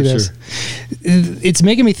 I need to see this. Sure. It's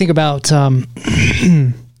making me think about.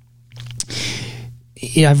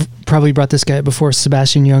 I've probably brought this guy up before,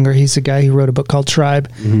 Sebastian Junger. He's a guy who wrote a book called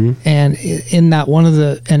Tribe. Mm-hmm. And in that, one of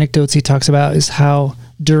the anecdotes he talks about is how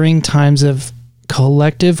during times of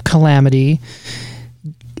collective calamity,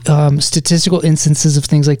 statistical instances of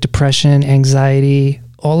things like depression, anxiety,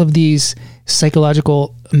 all of these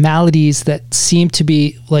psychological maladies that seem to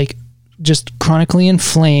be like just chronically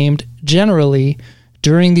inflamed generally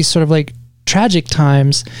during these sort of like tragic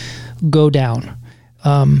times go down.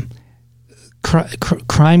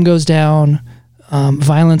 Crime goes down,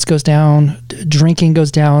 violence goes down, drinking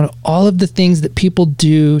goes down, all of the things that people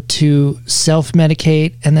do to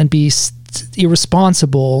self-medicate and then be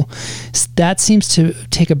irresponsible, that seems to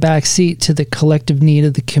take a back seat to the collective need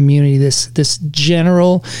of the community, this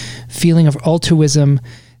general feeling of altruism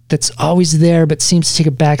that's always there but seems to take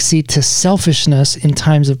a back seat to selfishness in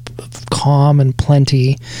times of calm and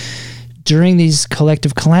plenty. During these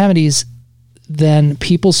collective calamities, then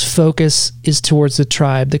people's focus is towards the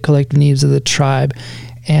tribe, the collective needs of the tribe,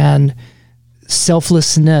 and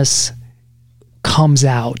selflessness comes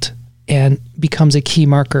out and becomes a key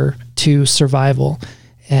marker to survival.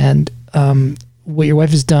 And what your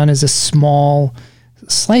wife has done is a small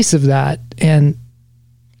slice of that. And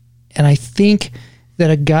I think that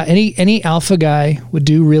a guy, any alpha guy would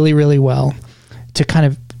do really, really well to kind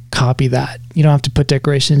of copy that. You don't have to put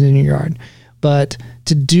decorations in your yard, but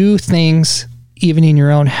to do things even in your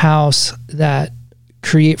own house that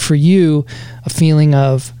create for you a feeling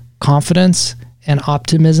of confidence and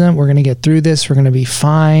optimism. We're going to get through this. We're going to be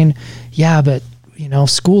fine. Yeah, but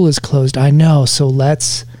school is closed. I know. So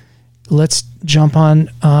let's jump on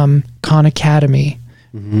Khan Academy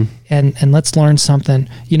and let's learn something.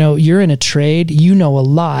 You're in a trade. You know a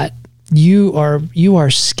lot. You are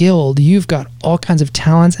skilled. You've got all kinds of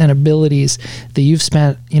talents and abilities that you've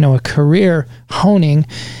spent a career honing.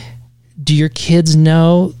 Do your kids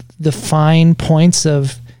know the fine points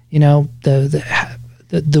of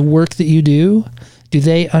the work that you do? Do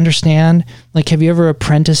they understand? Like, have you ever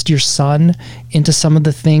apprenticed your son into some of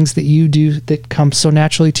the things that you do that come so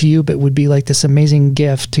naturally to you, but would be like this amazing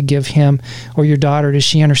gift to give him? Or your daughter, does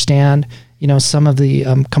she understand, some of the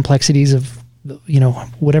complexities of,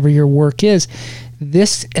 whatever your work is?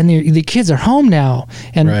 This, and the kids are home now.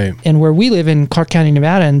 And, right. And where we live in Clark County,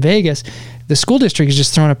 Nevada, in Vegas, the school district is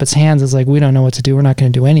just throwing up its hands. It's like, we don't know what to do. We're not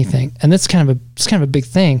going to do anything. And that's kind of a big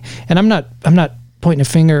thing. And I'm not pointing a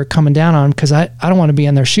finger or coming down on them, because I don't want to be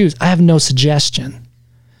in their shoes. I have no suggestion.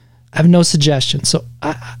 So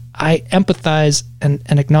I empathize and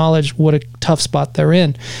acknowledge what a tough spot they're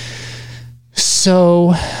in.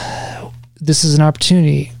 So this is an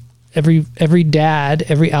opportunity. Every dad,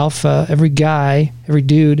 every alpha, every guy, every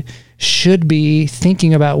dude should be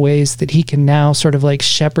thinking about ways that he can now sort of like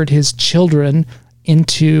shepherd his children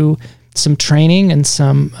into some training and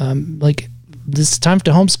some this is time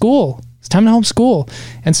to homeschool. It's time to homeschool.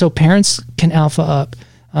 And so parents can alpha up.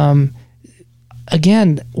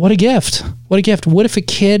 Again, what a gift. What if a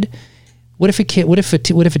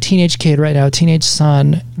teenage kid right now, a teenage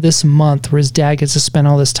son, this month where his dad gets to spend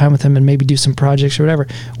all this time with him and maybe do some projects or whatever,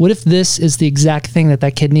 what if this is the exact thing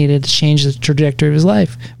that kid needed to change the trajectory of his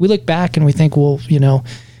life? We look back and we think, well,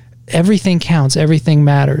 everything counts, everything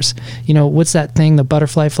matters. What's that thing? The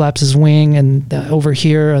butterfly flaps his wing and over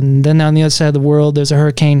here, and then on the other side of the world, there's a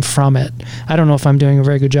hurricane from it. I don't know if I'm doing a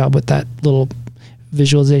very good job with that little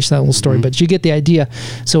visualization, that little story, but you get the idea.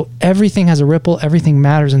 So everything has a ripple, everything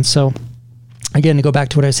matters. And so, again, to go back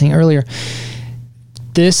to what I was saying earlier,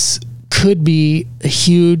 this could be a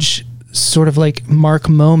huge sort of like mark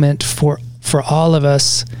moment for all of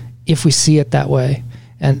us if we see it that way.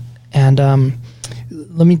 And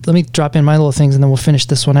let me drop in my little things and then we'll finish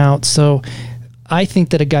this one out. So I think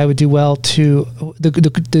that a guy would do well to,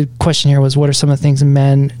 the question here was, what are some of the things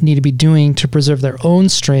men need to be doing to preserve their own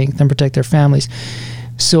strength and protect their families?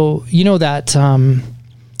 So, that,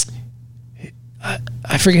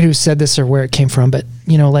 I forget who said this or where it came from, but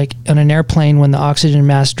like on an airplane, when the oxygen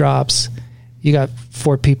mask drops, you got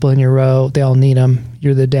 4 people in your row. They all need them.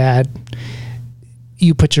 You're the dad.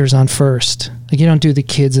 You put yours on first. Like, you don't do the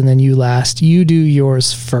kids and then you last. You do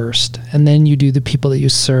yours first, and then you do the people that you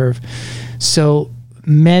serve. So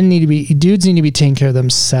dudes need to be taking care of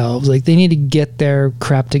themselves. Like, they need to get their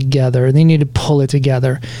crap together. They need to pull it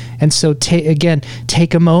together. And so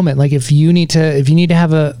take a moment. Like, if you need to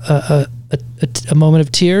have a moment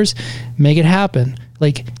of tears, make it happen.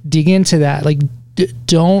 Like, dig into that. Like,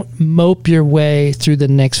 don't mope your way through the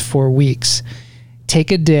next 4 weeks.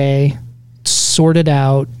 Take a day, sort it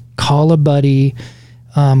out, call a buddy,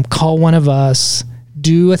 call one of us,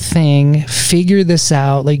 do a thing, figure this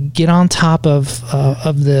out, like get on top of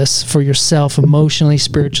this for yourself, emotionally,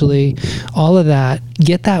 spiritually, all of that.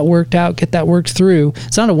 Get that worked out, get that worked through.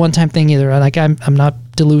 It's not a one-time thing either. Like, I'm not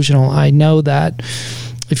delusional. I know that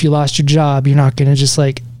if you lost your job, you're not going to just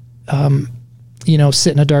like,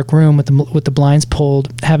 sit in a dark room with the blinds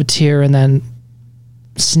pulled, have a tear, and then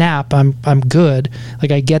snap. I'm good.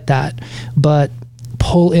 Like, I get that, but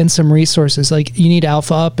pull in some resources. Like, you need to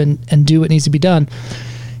alpha up and do what needs to be done,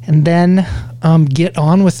 and then get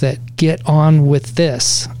on with it. Get on with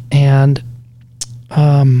this. And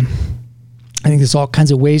I think there's all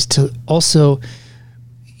kinds of ways to also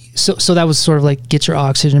So that was sort of like get your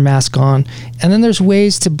oxygen mask on. And then there's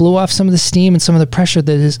ways to blow off some of the steam and some of the pressure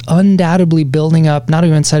that is undoubtedly building up, not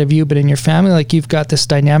even inside of you, but in your family. Like you've got this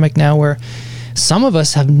dynamic now where some of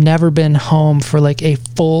us have never been home for like a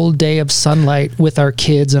full day of sunlight with our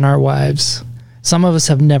kids and our wives. Some of us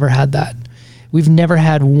have never had that. We've never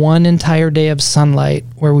had one entire day of sunlight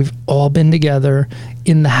where we've all been together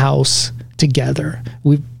in the house together.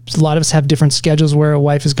 A lot of us have different schedules where a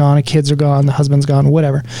wife is gone, the kids are gone, the husband's gone,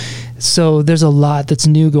 whatever. So there's a lot that's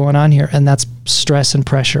new going on here, and that's stress and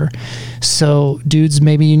pressure. So dudes,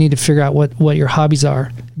 maybe you need to figure out what your hobbies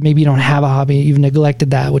are. Maybe you don't have a hobby, you've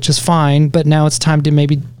neglected that, which is fine, but now it's time to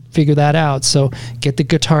maybe figure that out. So get the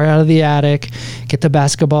guitar out of the attic, get the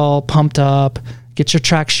basketball pumped up, get your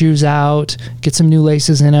track shoes out, get some new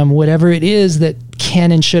laces in them, whatever it is that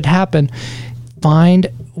can and should happen. Find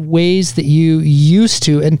ways that you used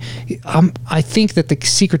to, and I think that the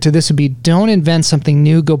secret to this would be don't invent something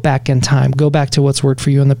new, go back in time, go back to what's worked for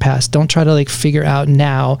you in the past. Don't try to like figure out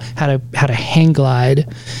now how to hang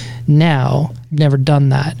glide now. Never done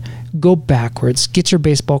that. Go backwards, get your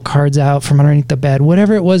baseball cards out from underneath the bed,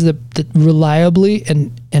 whatever it was that reliably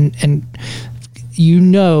and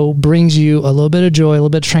brings you a little bit of joy, a little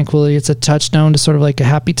bit of tranquility. It's a touchstone to sort of like a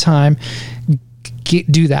happy time.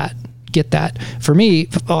 Do that. Get that. For me,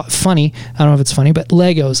 funny, I don't know if it's funny, but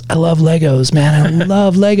Legos. I love Legos, man. I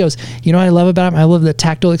love Legos. You know what I love about them? I love the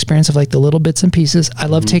tactile experience of like the little bits and pieces. I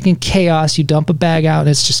love taking chaos. You dump a bag out and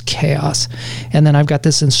it's just chaos. And then I've got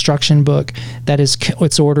this instruction book that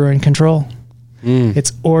it's order and control.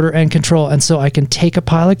 It's order and control. And so I can take a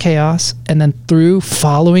pile of chaos and then through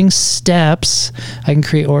following steps, I can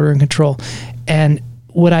create order and control. And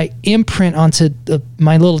what I imprint onto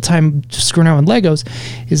my little time screwing around with Legos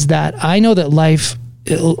is that I know that life,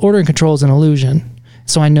 order and control is an illusion.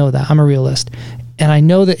 So I know that. I'm a realist. And I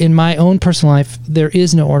know that in my own personal life, there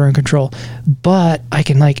is no order and control. But I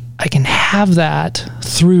can have that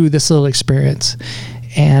through this little experience.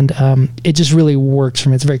 And it just really works for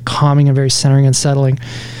me. It's very calming and very centering and settling.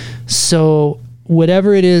 So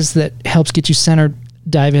whatever it is that helps get you centered,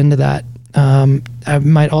 dive into that. I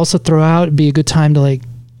might also throw out, it'd be a good time to like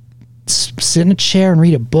sit in a chair and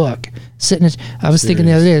read a book. I was thinking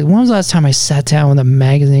the other day, when was the last time I sat down with a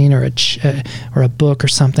magazine or a book or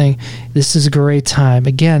something? This is a great time.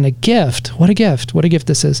 Again, a gift. What a gift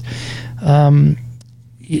this is.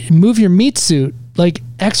 Move your meat suit, like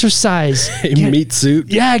exercise. Meat suit?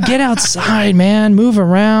 Yeah, get outside, man. Move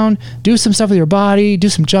around. Do some stuff with your body. Do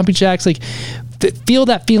some jumping jacks. Like, feel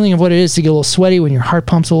that feeling of what it is to get a little sweaty when your heart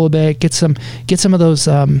pumps a little bit. Get some of those,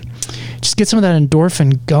 just get some of that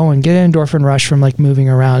endorphin going. Get an endorphin rush from like moving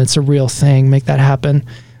around. It's a real thing. Make that happen.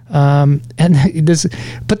 And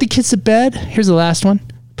put the kids to bed. Here's the last one.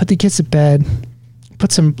 Put the kids to bed.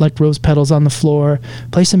 Put some like rose petals on the floor.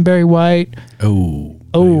 Play some Barry White.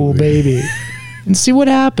 Oh, baby. And see what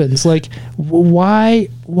happens. Like, why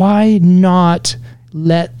not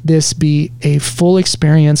let this be a full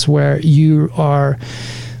experience where you are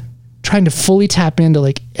trying to fully tap into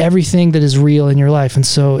like everything that is real in your life. And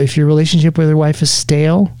so if your relationship with your wife is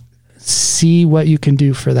stale, see what you can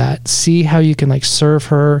do for that. See how you can like serve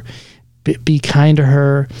her, be kind to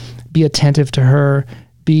her, be attentive to her,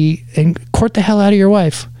 and court the hell out of your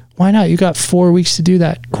wife. Why not? You got 4 weeks to do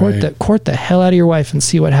that. Court the hell out of your wife and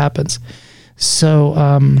see what happens.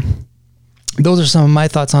 So, those are some of my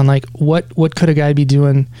thoughts on like what could a guy be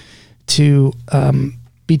doing to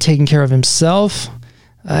be taking care of himself.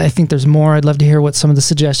 I think there's more. I'd love to hear what some of the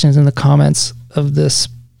suggestions in the comments of this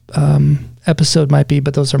episode might be,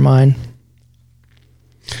 but those are mine.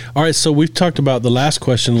 All right, so we've talked about the last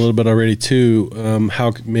question a little bit already too,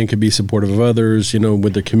 how men can be supportive of others,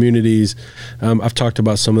 with their communities. I've talked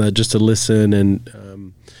about some of that just to listen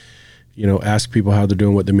and, ask people how they're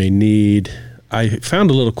doing, what they may need. I found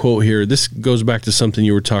a little quote here. This goes back to something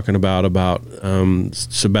you were talking about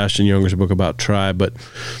Sebastian Junger's book about tribe. But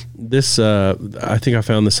this, I think I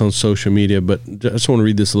found this on social media, but I just want to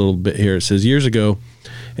read this a little bit here. It says, years ago,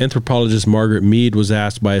 anthropologist Margaret Mead was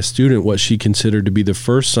asked by a student what she considered to be the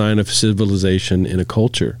first sign of civilization in a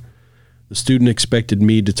culture. The student expected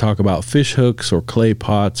Mead to talk about fish hooks or clay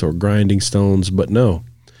pots or grinding stones, but no.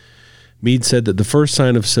 Mead said that the first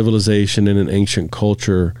sign of civilization in an ancient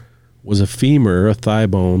culture was a femur, a thigh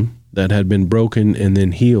bone, that had been broken and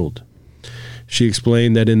then healed. She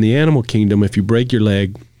explained that in the animal kingdom, if you break your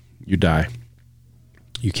leg, you die.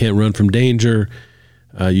 You can't run from danger.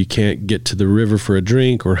 You can't get to the river for a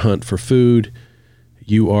drink or hunt for food.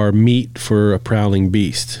 You are meat for a prowling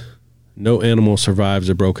beast. No animal survives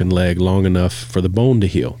a broken leg long enough for the bone to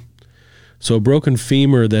heal. So a broken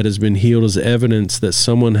femur that has been healed is evidence that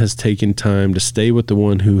someone has taken time to stay with the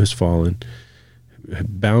one who has fallen,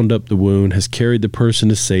 bound up the wound, has carried the person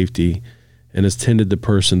to safety, and has tended the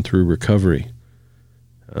person through recovery.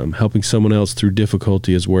 Helping someone else through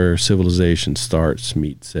difficulty is where civilization starts,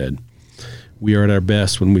 Mead said. We are at our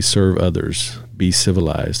best when we serve others. Be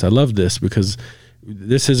civilized. I love this because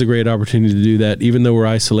this is a great opportunity to do that. Even though we're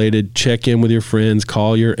isolated, check in with your friends,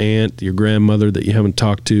 call your aunt, your grandmother that you haven't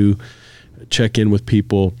talked to, check in with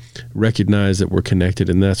people, recognize that we're connected,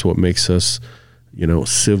 and that's what makes us,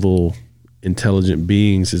 civil, intelligent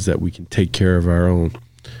beings, is that we can take care of our own.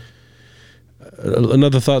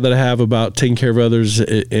 Another thought that I have about taking care of others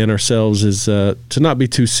and ourselves is to not be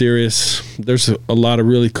too serious. There's a lot of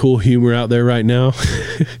really cool humor out there right now.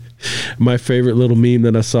 My favorite little meme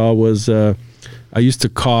that I saw was I used to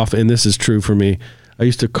cough, and this is true for me. I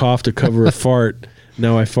used to cough to cover a fart.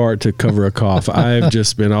 Now I fart to cover a cough. I've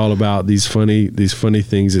just been all about these funny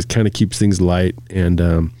things. It kind of keeps things light, and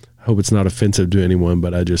I hope it's not offensive to anyone.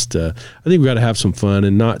 But I think we got to have some fun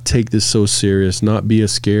and not take this so serious. Not be a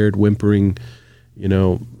scared, whimpering.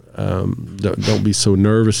 Don't be so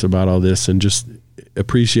nervous about all this, and just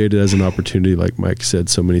appreciate it as an opportunity, like Mike said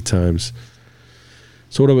so many times.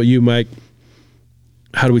 So what about you, Mike?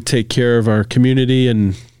 How do we take care of our community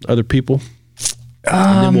and other people?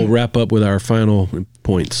 And then we'll wrap up with our final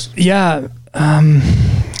points. Yeah. I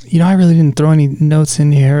really didn't throw any notes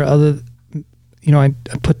in here I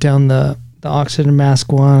put down the oxygen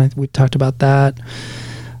mask one. We talked about that.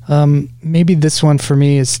 Maybe this one for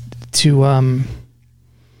me is to,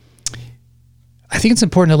 I think it's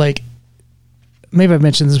important to maybe I've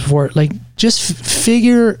mentioned this before, just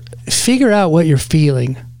figure out what you're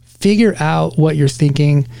feeling, figure out what you're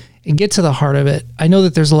thinking, and get to the heart of it. I know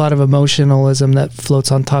that there's a lot of emotionalism that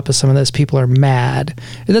floats on top of some of this. People are mad.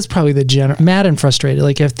 And that's probably mad and frustrated.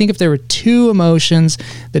 I think if there were two emotions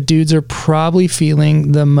that dudes are probably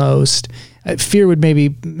feeling the most, fear would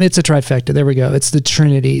it's a trifecta. There we go. It's the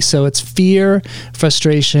Trinity. So it's fear,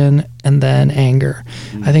 frustration, and then anger.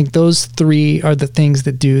 Mm-hmm. I think those three are the things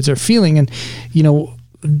that dudes are feeling. And,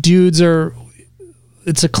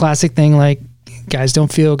 it's a classic thing, guys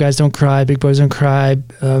don't feel, guys don't cry, big boys don't cry,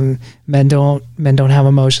 men don't have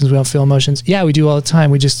emotions, we don't feel emotions. Yeah, we do all the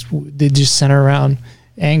time. They just center around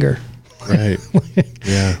anger. Right.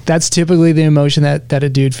 Yeah. That's typically the emotion that a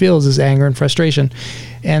dude feels, is anger and frustration.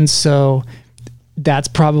 And so that's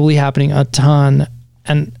probably happening a ton.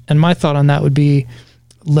 And my thought on that would be,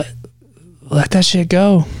 let that shit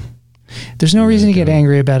go. There's no reason to get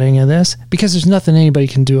angry about any of this, because there's nothing anybody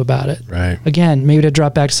can do about it. Right. Again, maybe to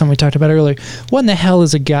drop back to something we talked about earlier. What in the hell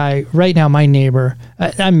is a guy right now, my neighbor,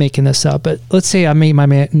 I'm making this up, but let's say I meet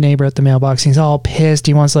my neighbor at the mailbox. And he's all pissed.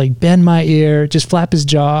 He wants to bend my ear, just flap his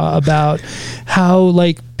jaw about how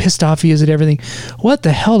pissed off he is at everything. What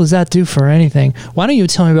the hell does that do for anything? Why don't you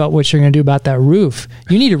tell me about what you're going to do about that roof?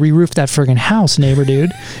 You need to re-roof that friggin' house, neighbor, dude.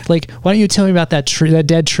 Why don't you tell me about that tree, that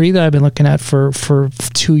dead tree that I've been looking at for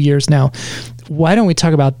 2 years now? Why don't we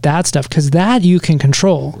talk about that stuff? Because that you can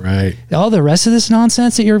control. Right. All the rest of this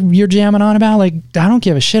nonsense that you're jamming on about, I don't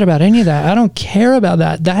give a shit about any of that. I don't care about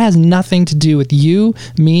that. That has nothing to do with you,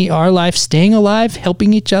 me, our life, staying alive,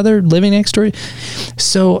 helping each other, living next door.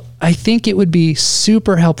 So I think it would be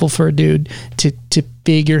super helpful for a dude to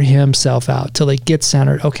figure himself out, to get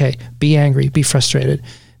centered. Okay, be angry, be frustrated,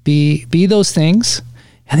 be those things.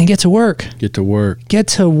 And then get to work. Get to work.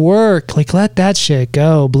 Let that shit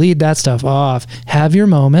go. Bleed that stuff off. Have your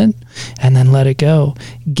moment and then let it go.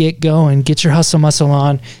 Get going. Get your hustle muscle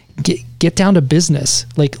on. Get down to business.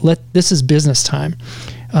 This is business time.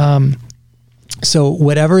 So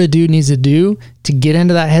whatever a dude needs to do to get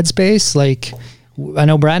into that headspace, I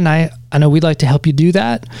know Brad and I know we'd like to help you do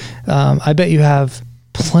that. I bet you have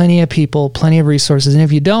plenty of people, plenty of resources. And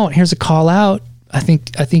if you don't, here's a call out. I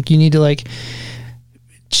think you need to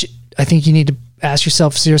I think you need to ask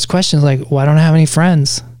yourself serious questions why don't I have any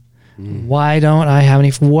friends? Why don't I have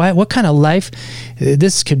any? What kind of life?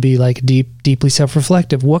 This could be deeply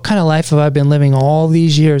self-reflective. What kind of life have I been living all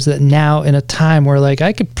these years that now, in a time where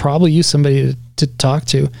I could probably use somebody to talk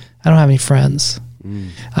to, I don't have any friends.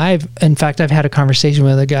 I've had a conversation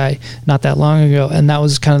with a guy not that long ago, and that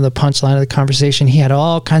was kind of the punchline of the conversation. He had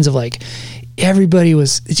all kinds of everybody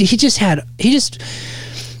was. It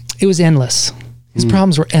was endless. His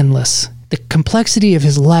problems were endless. The complexity of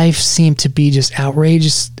his life seemed to be just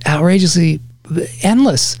outrageously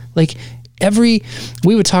endless. We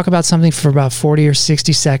would talk about something for about 40 or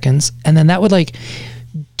 60 seconds, and then that would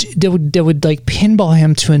that would pinball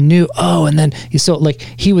him to a new, and then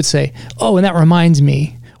he would say, and that reminds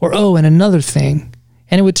me, or and another thing.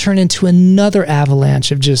 and it would turn into another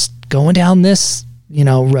avalanche of just going down this,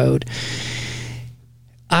 road.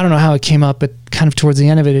 I don't know how it came up, but kind of towards the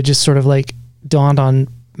end of it, it just sort of like dawned on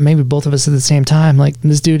maybe both of us at the same time. Like,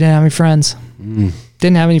 this dude didn't have any friends.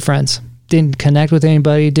 Didn't have any friends. Didn't connect with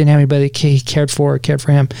anybody. Didn't have anybody he cared for or cared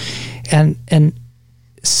for him. And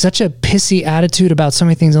such a pissy attitude about so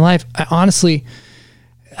many things in life.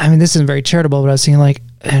 This isn't very charitable, but I was thinking like,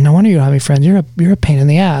 no wonder you don't have any friends. You're a pain in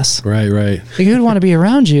the ass. Right. Like, who'd want to be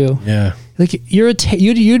around you? Yeah. Like,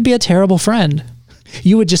 you'd be a terrible friend.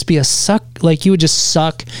 You would just be you would just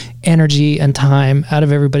suck energy and time out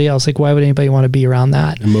of everybody else. Like, why would anybody want to be around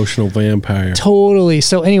that? Emotional vampire. Totally.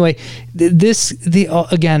 So anyway,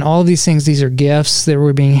 again, all of these things, these are gifts that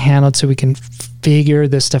were being handled so we can figure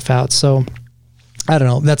this stuff out. So I don't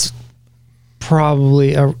know. That's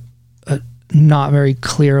probably a not very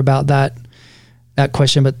clear about that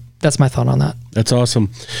question, but that's my thought on that. That's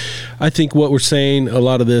awesome. I think what we're saying, a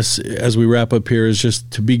lot of this as we wrap up here, is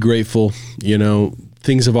just to be grateful.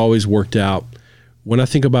 Things have always worked out. When I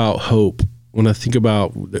think about hope, when I think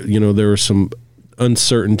about, there is some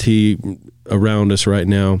uncertainty around us right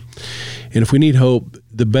now. And if we need hope,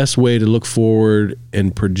 the best way to look forward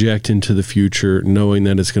and project into the future, knowing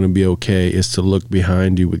that it's going to be okay, is to look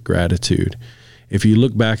behind you with gratitude. If you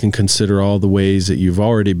look back and consider all the ways that you've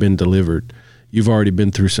already been delivered, you've already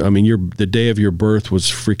been through. The day of your birth was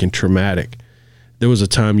freaking traumatic. There was a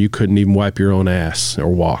time you couldn't even wipe your own ass or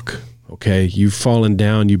walk. Okay. You've fallen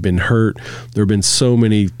down. You've been hurt. There have been so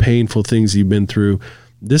many painful things you've been through.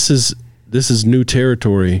 This is new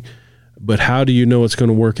territory, but how do you know it's going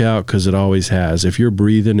to work out? 'Cause it always has. If you're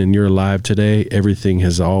breathing and you're alive today, everything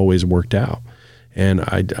has always worked out. And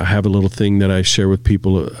I have a little thing that I share with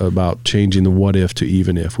people about changing the what if to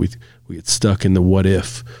even if. We get stuck in the what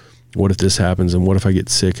if. What if this happens, and what if I get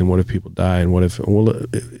sick, and what if people die, and what if we'll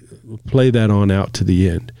play that on out to the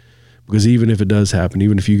end. Because even if it does happen,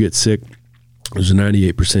 even if you get sick, there's a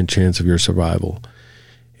 98% chance of your survival.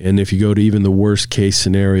 And if you go to even the worst case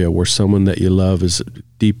scenario where someone that you love is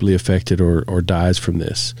deeply affected or dies from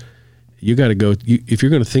this, you got to go. If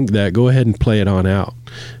you're going to think that, go ahead and play it on out,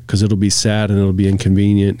 because it'll be sad and it'll be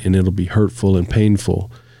inconvenient and it'll be hurtful and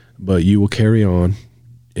painful, but you will carry on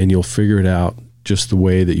and you'll figure it out just the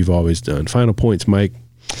way that you've always done. Final points, Mike.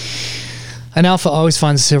 An alpha always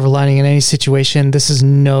finds a silver lining in any situation. This is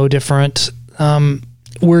no different.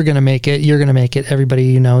 We're going to make it. You're going to make it. Everybody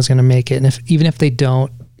you know is going to make it. And even if they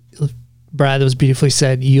don't, Brad, that was beautifully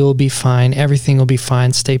said, you'll be fine. Everything will be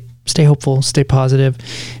fine. Stay hopeful, stay positive,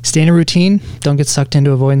 stay in a routine. Don't get sucked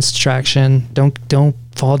into avoidance distraction. Don't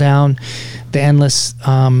fall down the endless,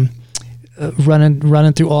 running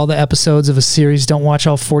through all the episodes of a series. Don't watch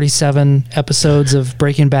all 47 episodes of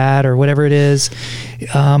Breaking Bad or whatever it is.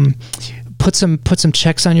 Put some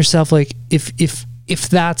checks on yourself. Like if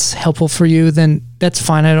that's helpful for you, then that's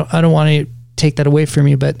fine. I don't want to take that away from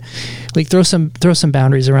you, but like throw some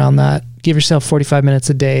boundaries around that. Give yourself 45 minutes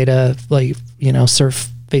a day to surf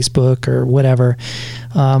Facebook or whatever.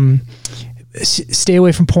 Stay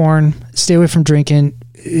away from porn, stay away from drinking.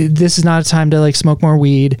 This is not a time to smoke more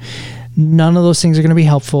weed. None of those things are going to be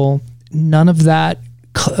helpful. None of that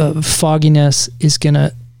fogginess is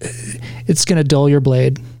it's going to dull your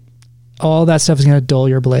blade. All that stuff is going to dull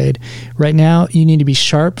your blade. Right now, you need to be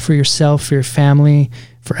sharp for yourself, for your family,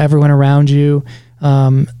 for everyone around you.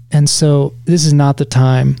 And so this is not the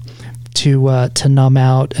time to numb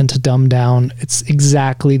out and to dumb down. It's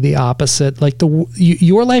exactly the opposite.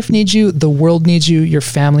 Your life needs you, the world needs you, your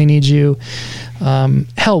family needs you.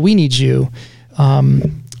 Hell, we need you.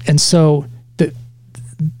 And so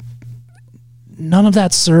none of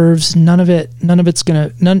that serves. You're not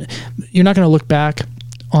gonna look back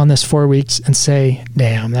on this 4 weeks and say,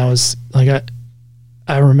 "Damn, that was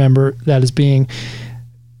I remember that as being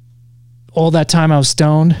all that time I was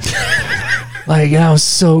stoned." That was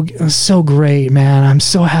so great, man. I'm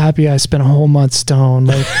so happy I spent a whole month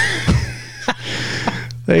stoned.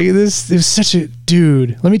 This is such a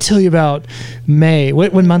dude. Let me tell you about May.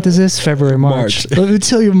 What month is this? February, March. Let me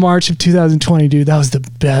tell you, March of 2020, dude. That was the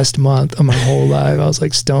best month of my whole life. I was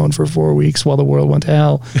stoned for 4 weeks while the world went to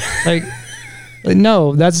hell.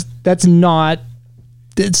 No, that's not.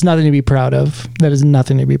 It's nothing to be proud of. That is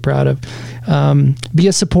nothing to be proud of. Be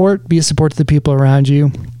a support. Be a support to the people around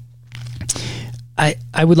you.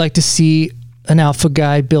 I would like to see an alpha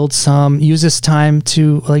guy use this time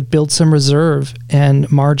to build some reserve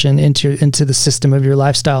and margin into the system of your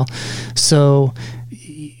lifestyle. So,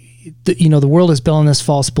 the world is built on this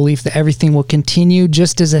false belief that everything will continue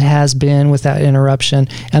just as it has been without interruption.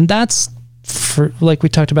 And that's for, like we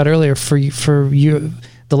talked about earlier, for you,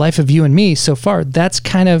 the life of you and me so far, that's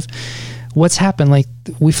kind of what's happened? Like,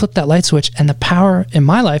 we flip that light switch, and the power in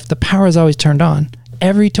my life, the power is always turned on.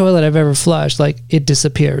 Every toilet I've ever flushed, like, it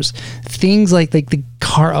disappears. Things like the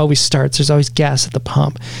car always starts. There's always gas at the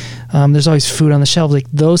pump. There's always food on the shelves. Like,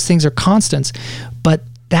 those things are constants. But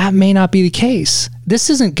that may not be the case. This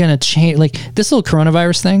isn't going to change. Like, this little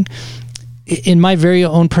coronavirus thing, in my very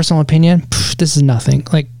own personal opinion, this is nothing.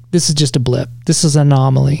 Like, this is just a blip. This is an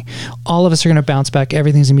anomaly. All of us are going to bounce back.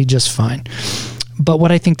 Everything's going to be just fine. But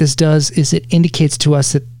what I think this does is it indicates to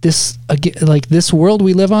us that this world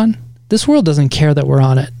we live on, this world doesn't care that we're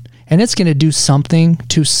on it. And it's going to do something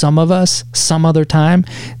to some of us some other time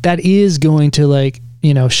that is going to,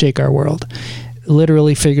 shake our world.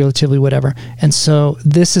 Literally, figuratively, whatever. And so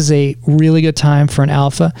this is a really good time for an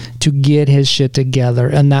alpha to get his shit together.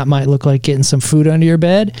 And that might look like getting some food under your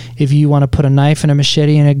bed. If you want to put a knife and a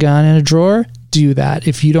machete and a gun in a drawer, do that.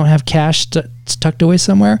 If you don't have cash tucked away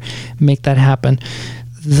somewhere, make that happen.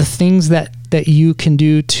 The things that you can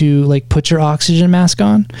do to, put your oxygen mask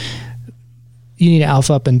on, you need to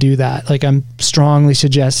alpha up and do that. Like, I'm strongly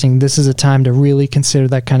suggesting this is a time to really consider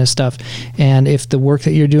that kind of stuff. And if the work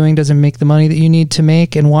that you're doing doesn't make the money that you need to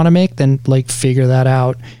make and want to make, then figure that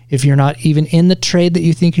out. If you're not even in the trade that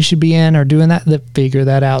you think you should be in or doing that, then figure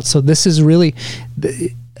that out. So this is really,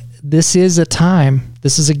 this is a time,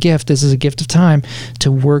 this is a gift. This is a gift of time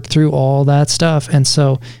to work through all that stuff. And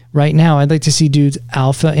so right now I'd like to see dudes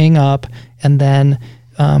alphaing up, and then,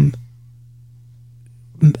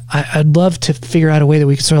 I'd love to figure out a way that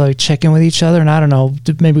we could sort of check in with each other. And I don't know,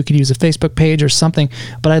 maybe we could use a Facebook page or something,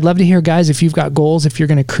 but I'd love to hear, guys, if you've got goals, if you're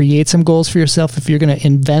going to create some goals for yourself, if you're going to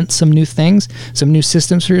invent some new things, some new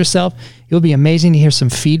systems for yourself, it would be amazing to hear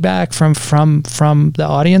some feedback from the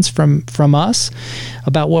audience, from us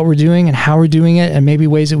about what we're doing and how we're doing it, and maybe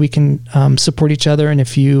ways that we can support each other. And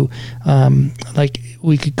if you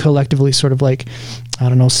we could collectively sort of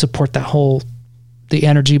support that the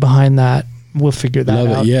energy behind that. We'll figure that out.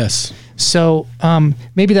 Love it, yes. So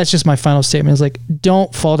maybe that's just my final statement, is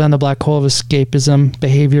don't fall down the black hole of escapism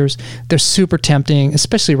behaviors. They're super tempting,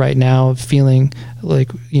 especially right now, feeling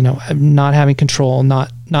not having control,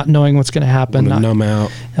 not knowing what's going to happen. I want to numb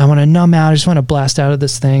out. I want to numb out. I just want to blast out of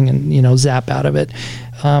this thing and, zap out of it.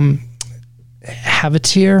 Have a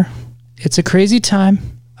tear. It's a crazy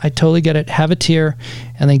time. I totally get it. Have a tear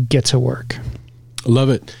and then get to work. Love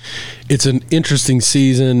it. It's an interesting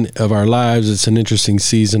season of our lives. It's an interesting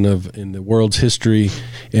season in the world's history,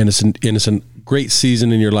 and it's a great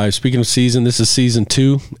season in your life. Speaking of season, this is season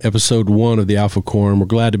 2, episode 1 of the Alpha Quorum. We're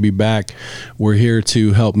glad to be back. We're here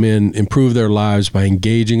to help men improve their lives by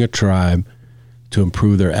engaging a tribe to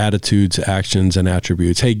improve their attitudes, actions, and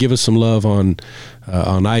attributes. Hey, give us some love on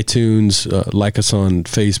iTunes, like us on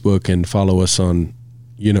Facebook, and follow us on,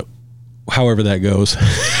 however that goes.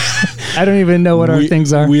 I don't even know what our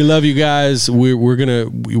things are. We love you guys. You're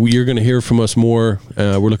gonna hear from us more.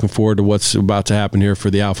 We're looking forward to what's about to happen here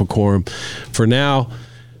for the Alpha Quorum. For now,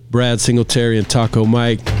 Brad Singletary and Taco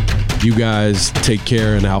Mike, you guys take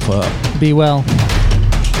care and alpha up. Be well.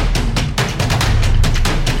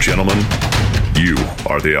 Gentlemen, you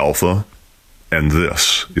are the Alpha, and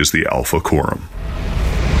this is the Alpha Quorum.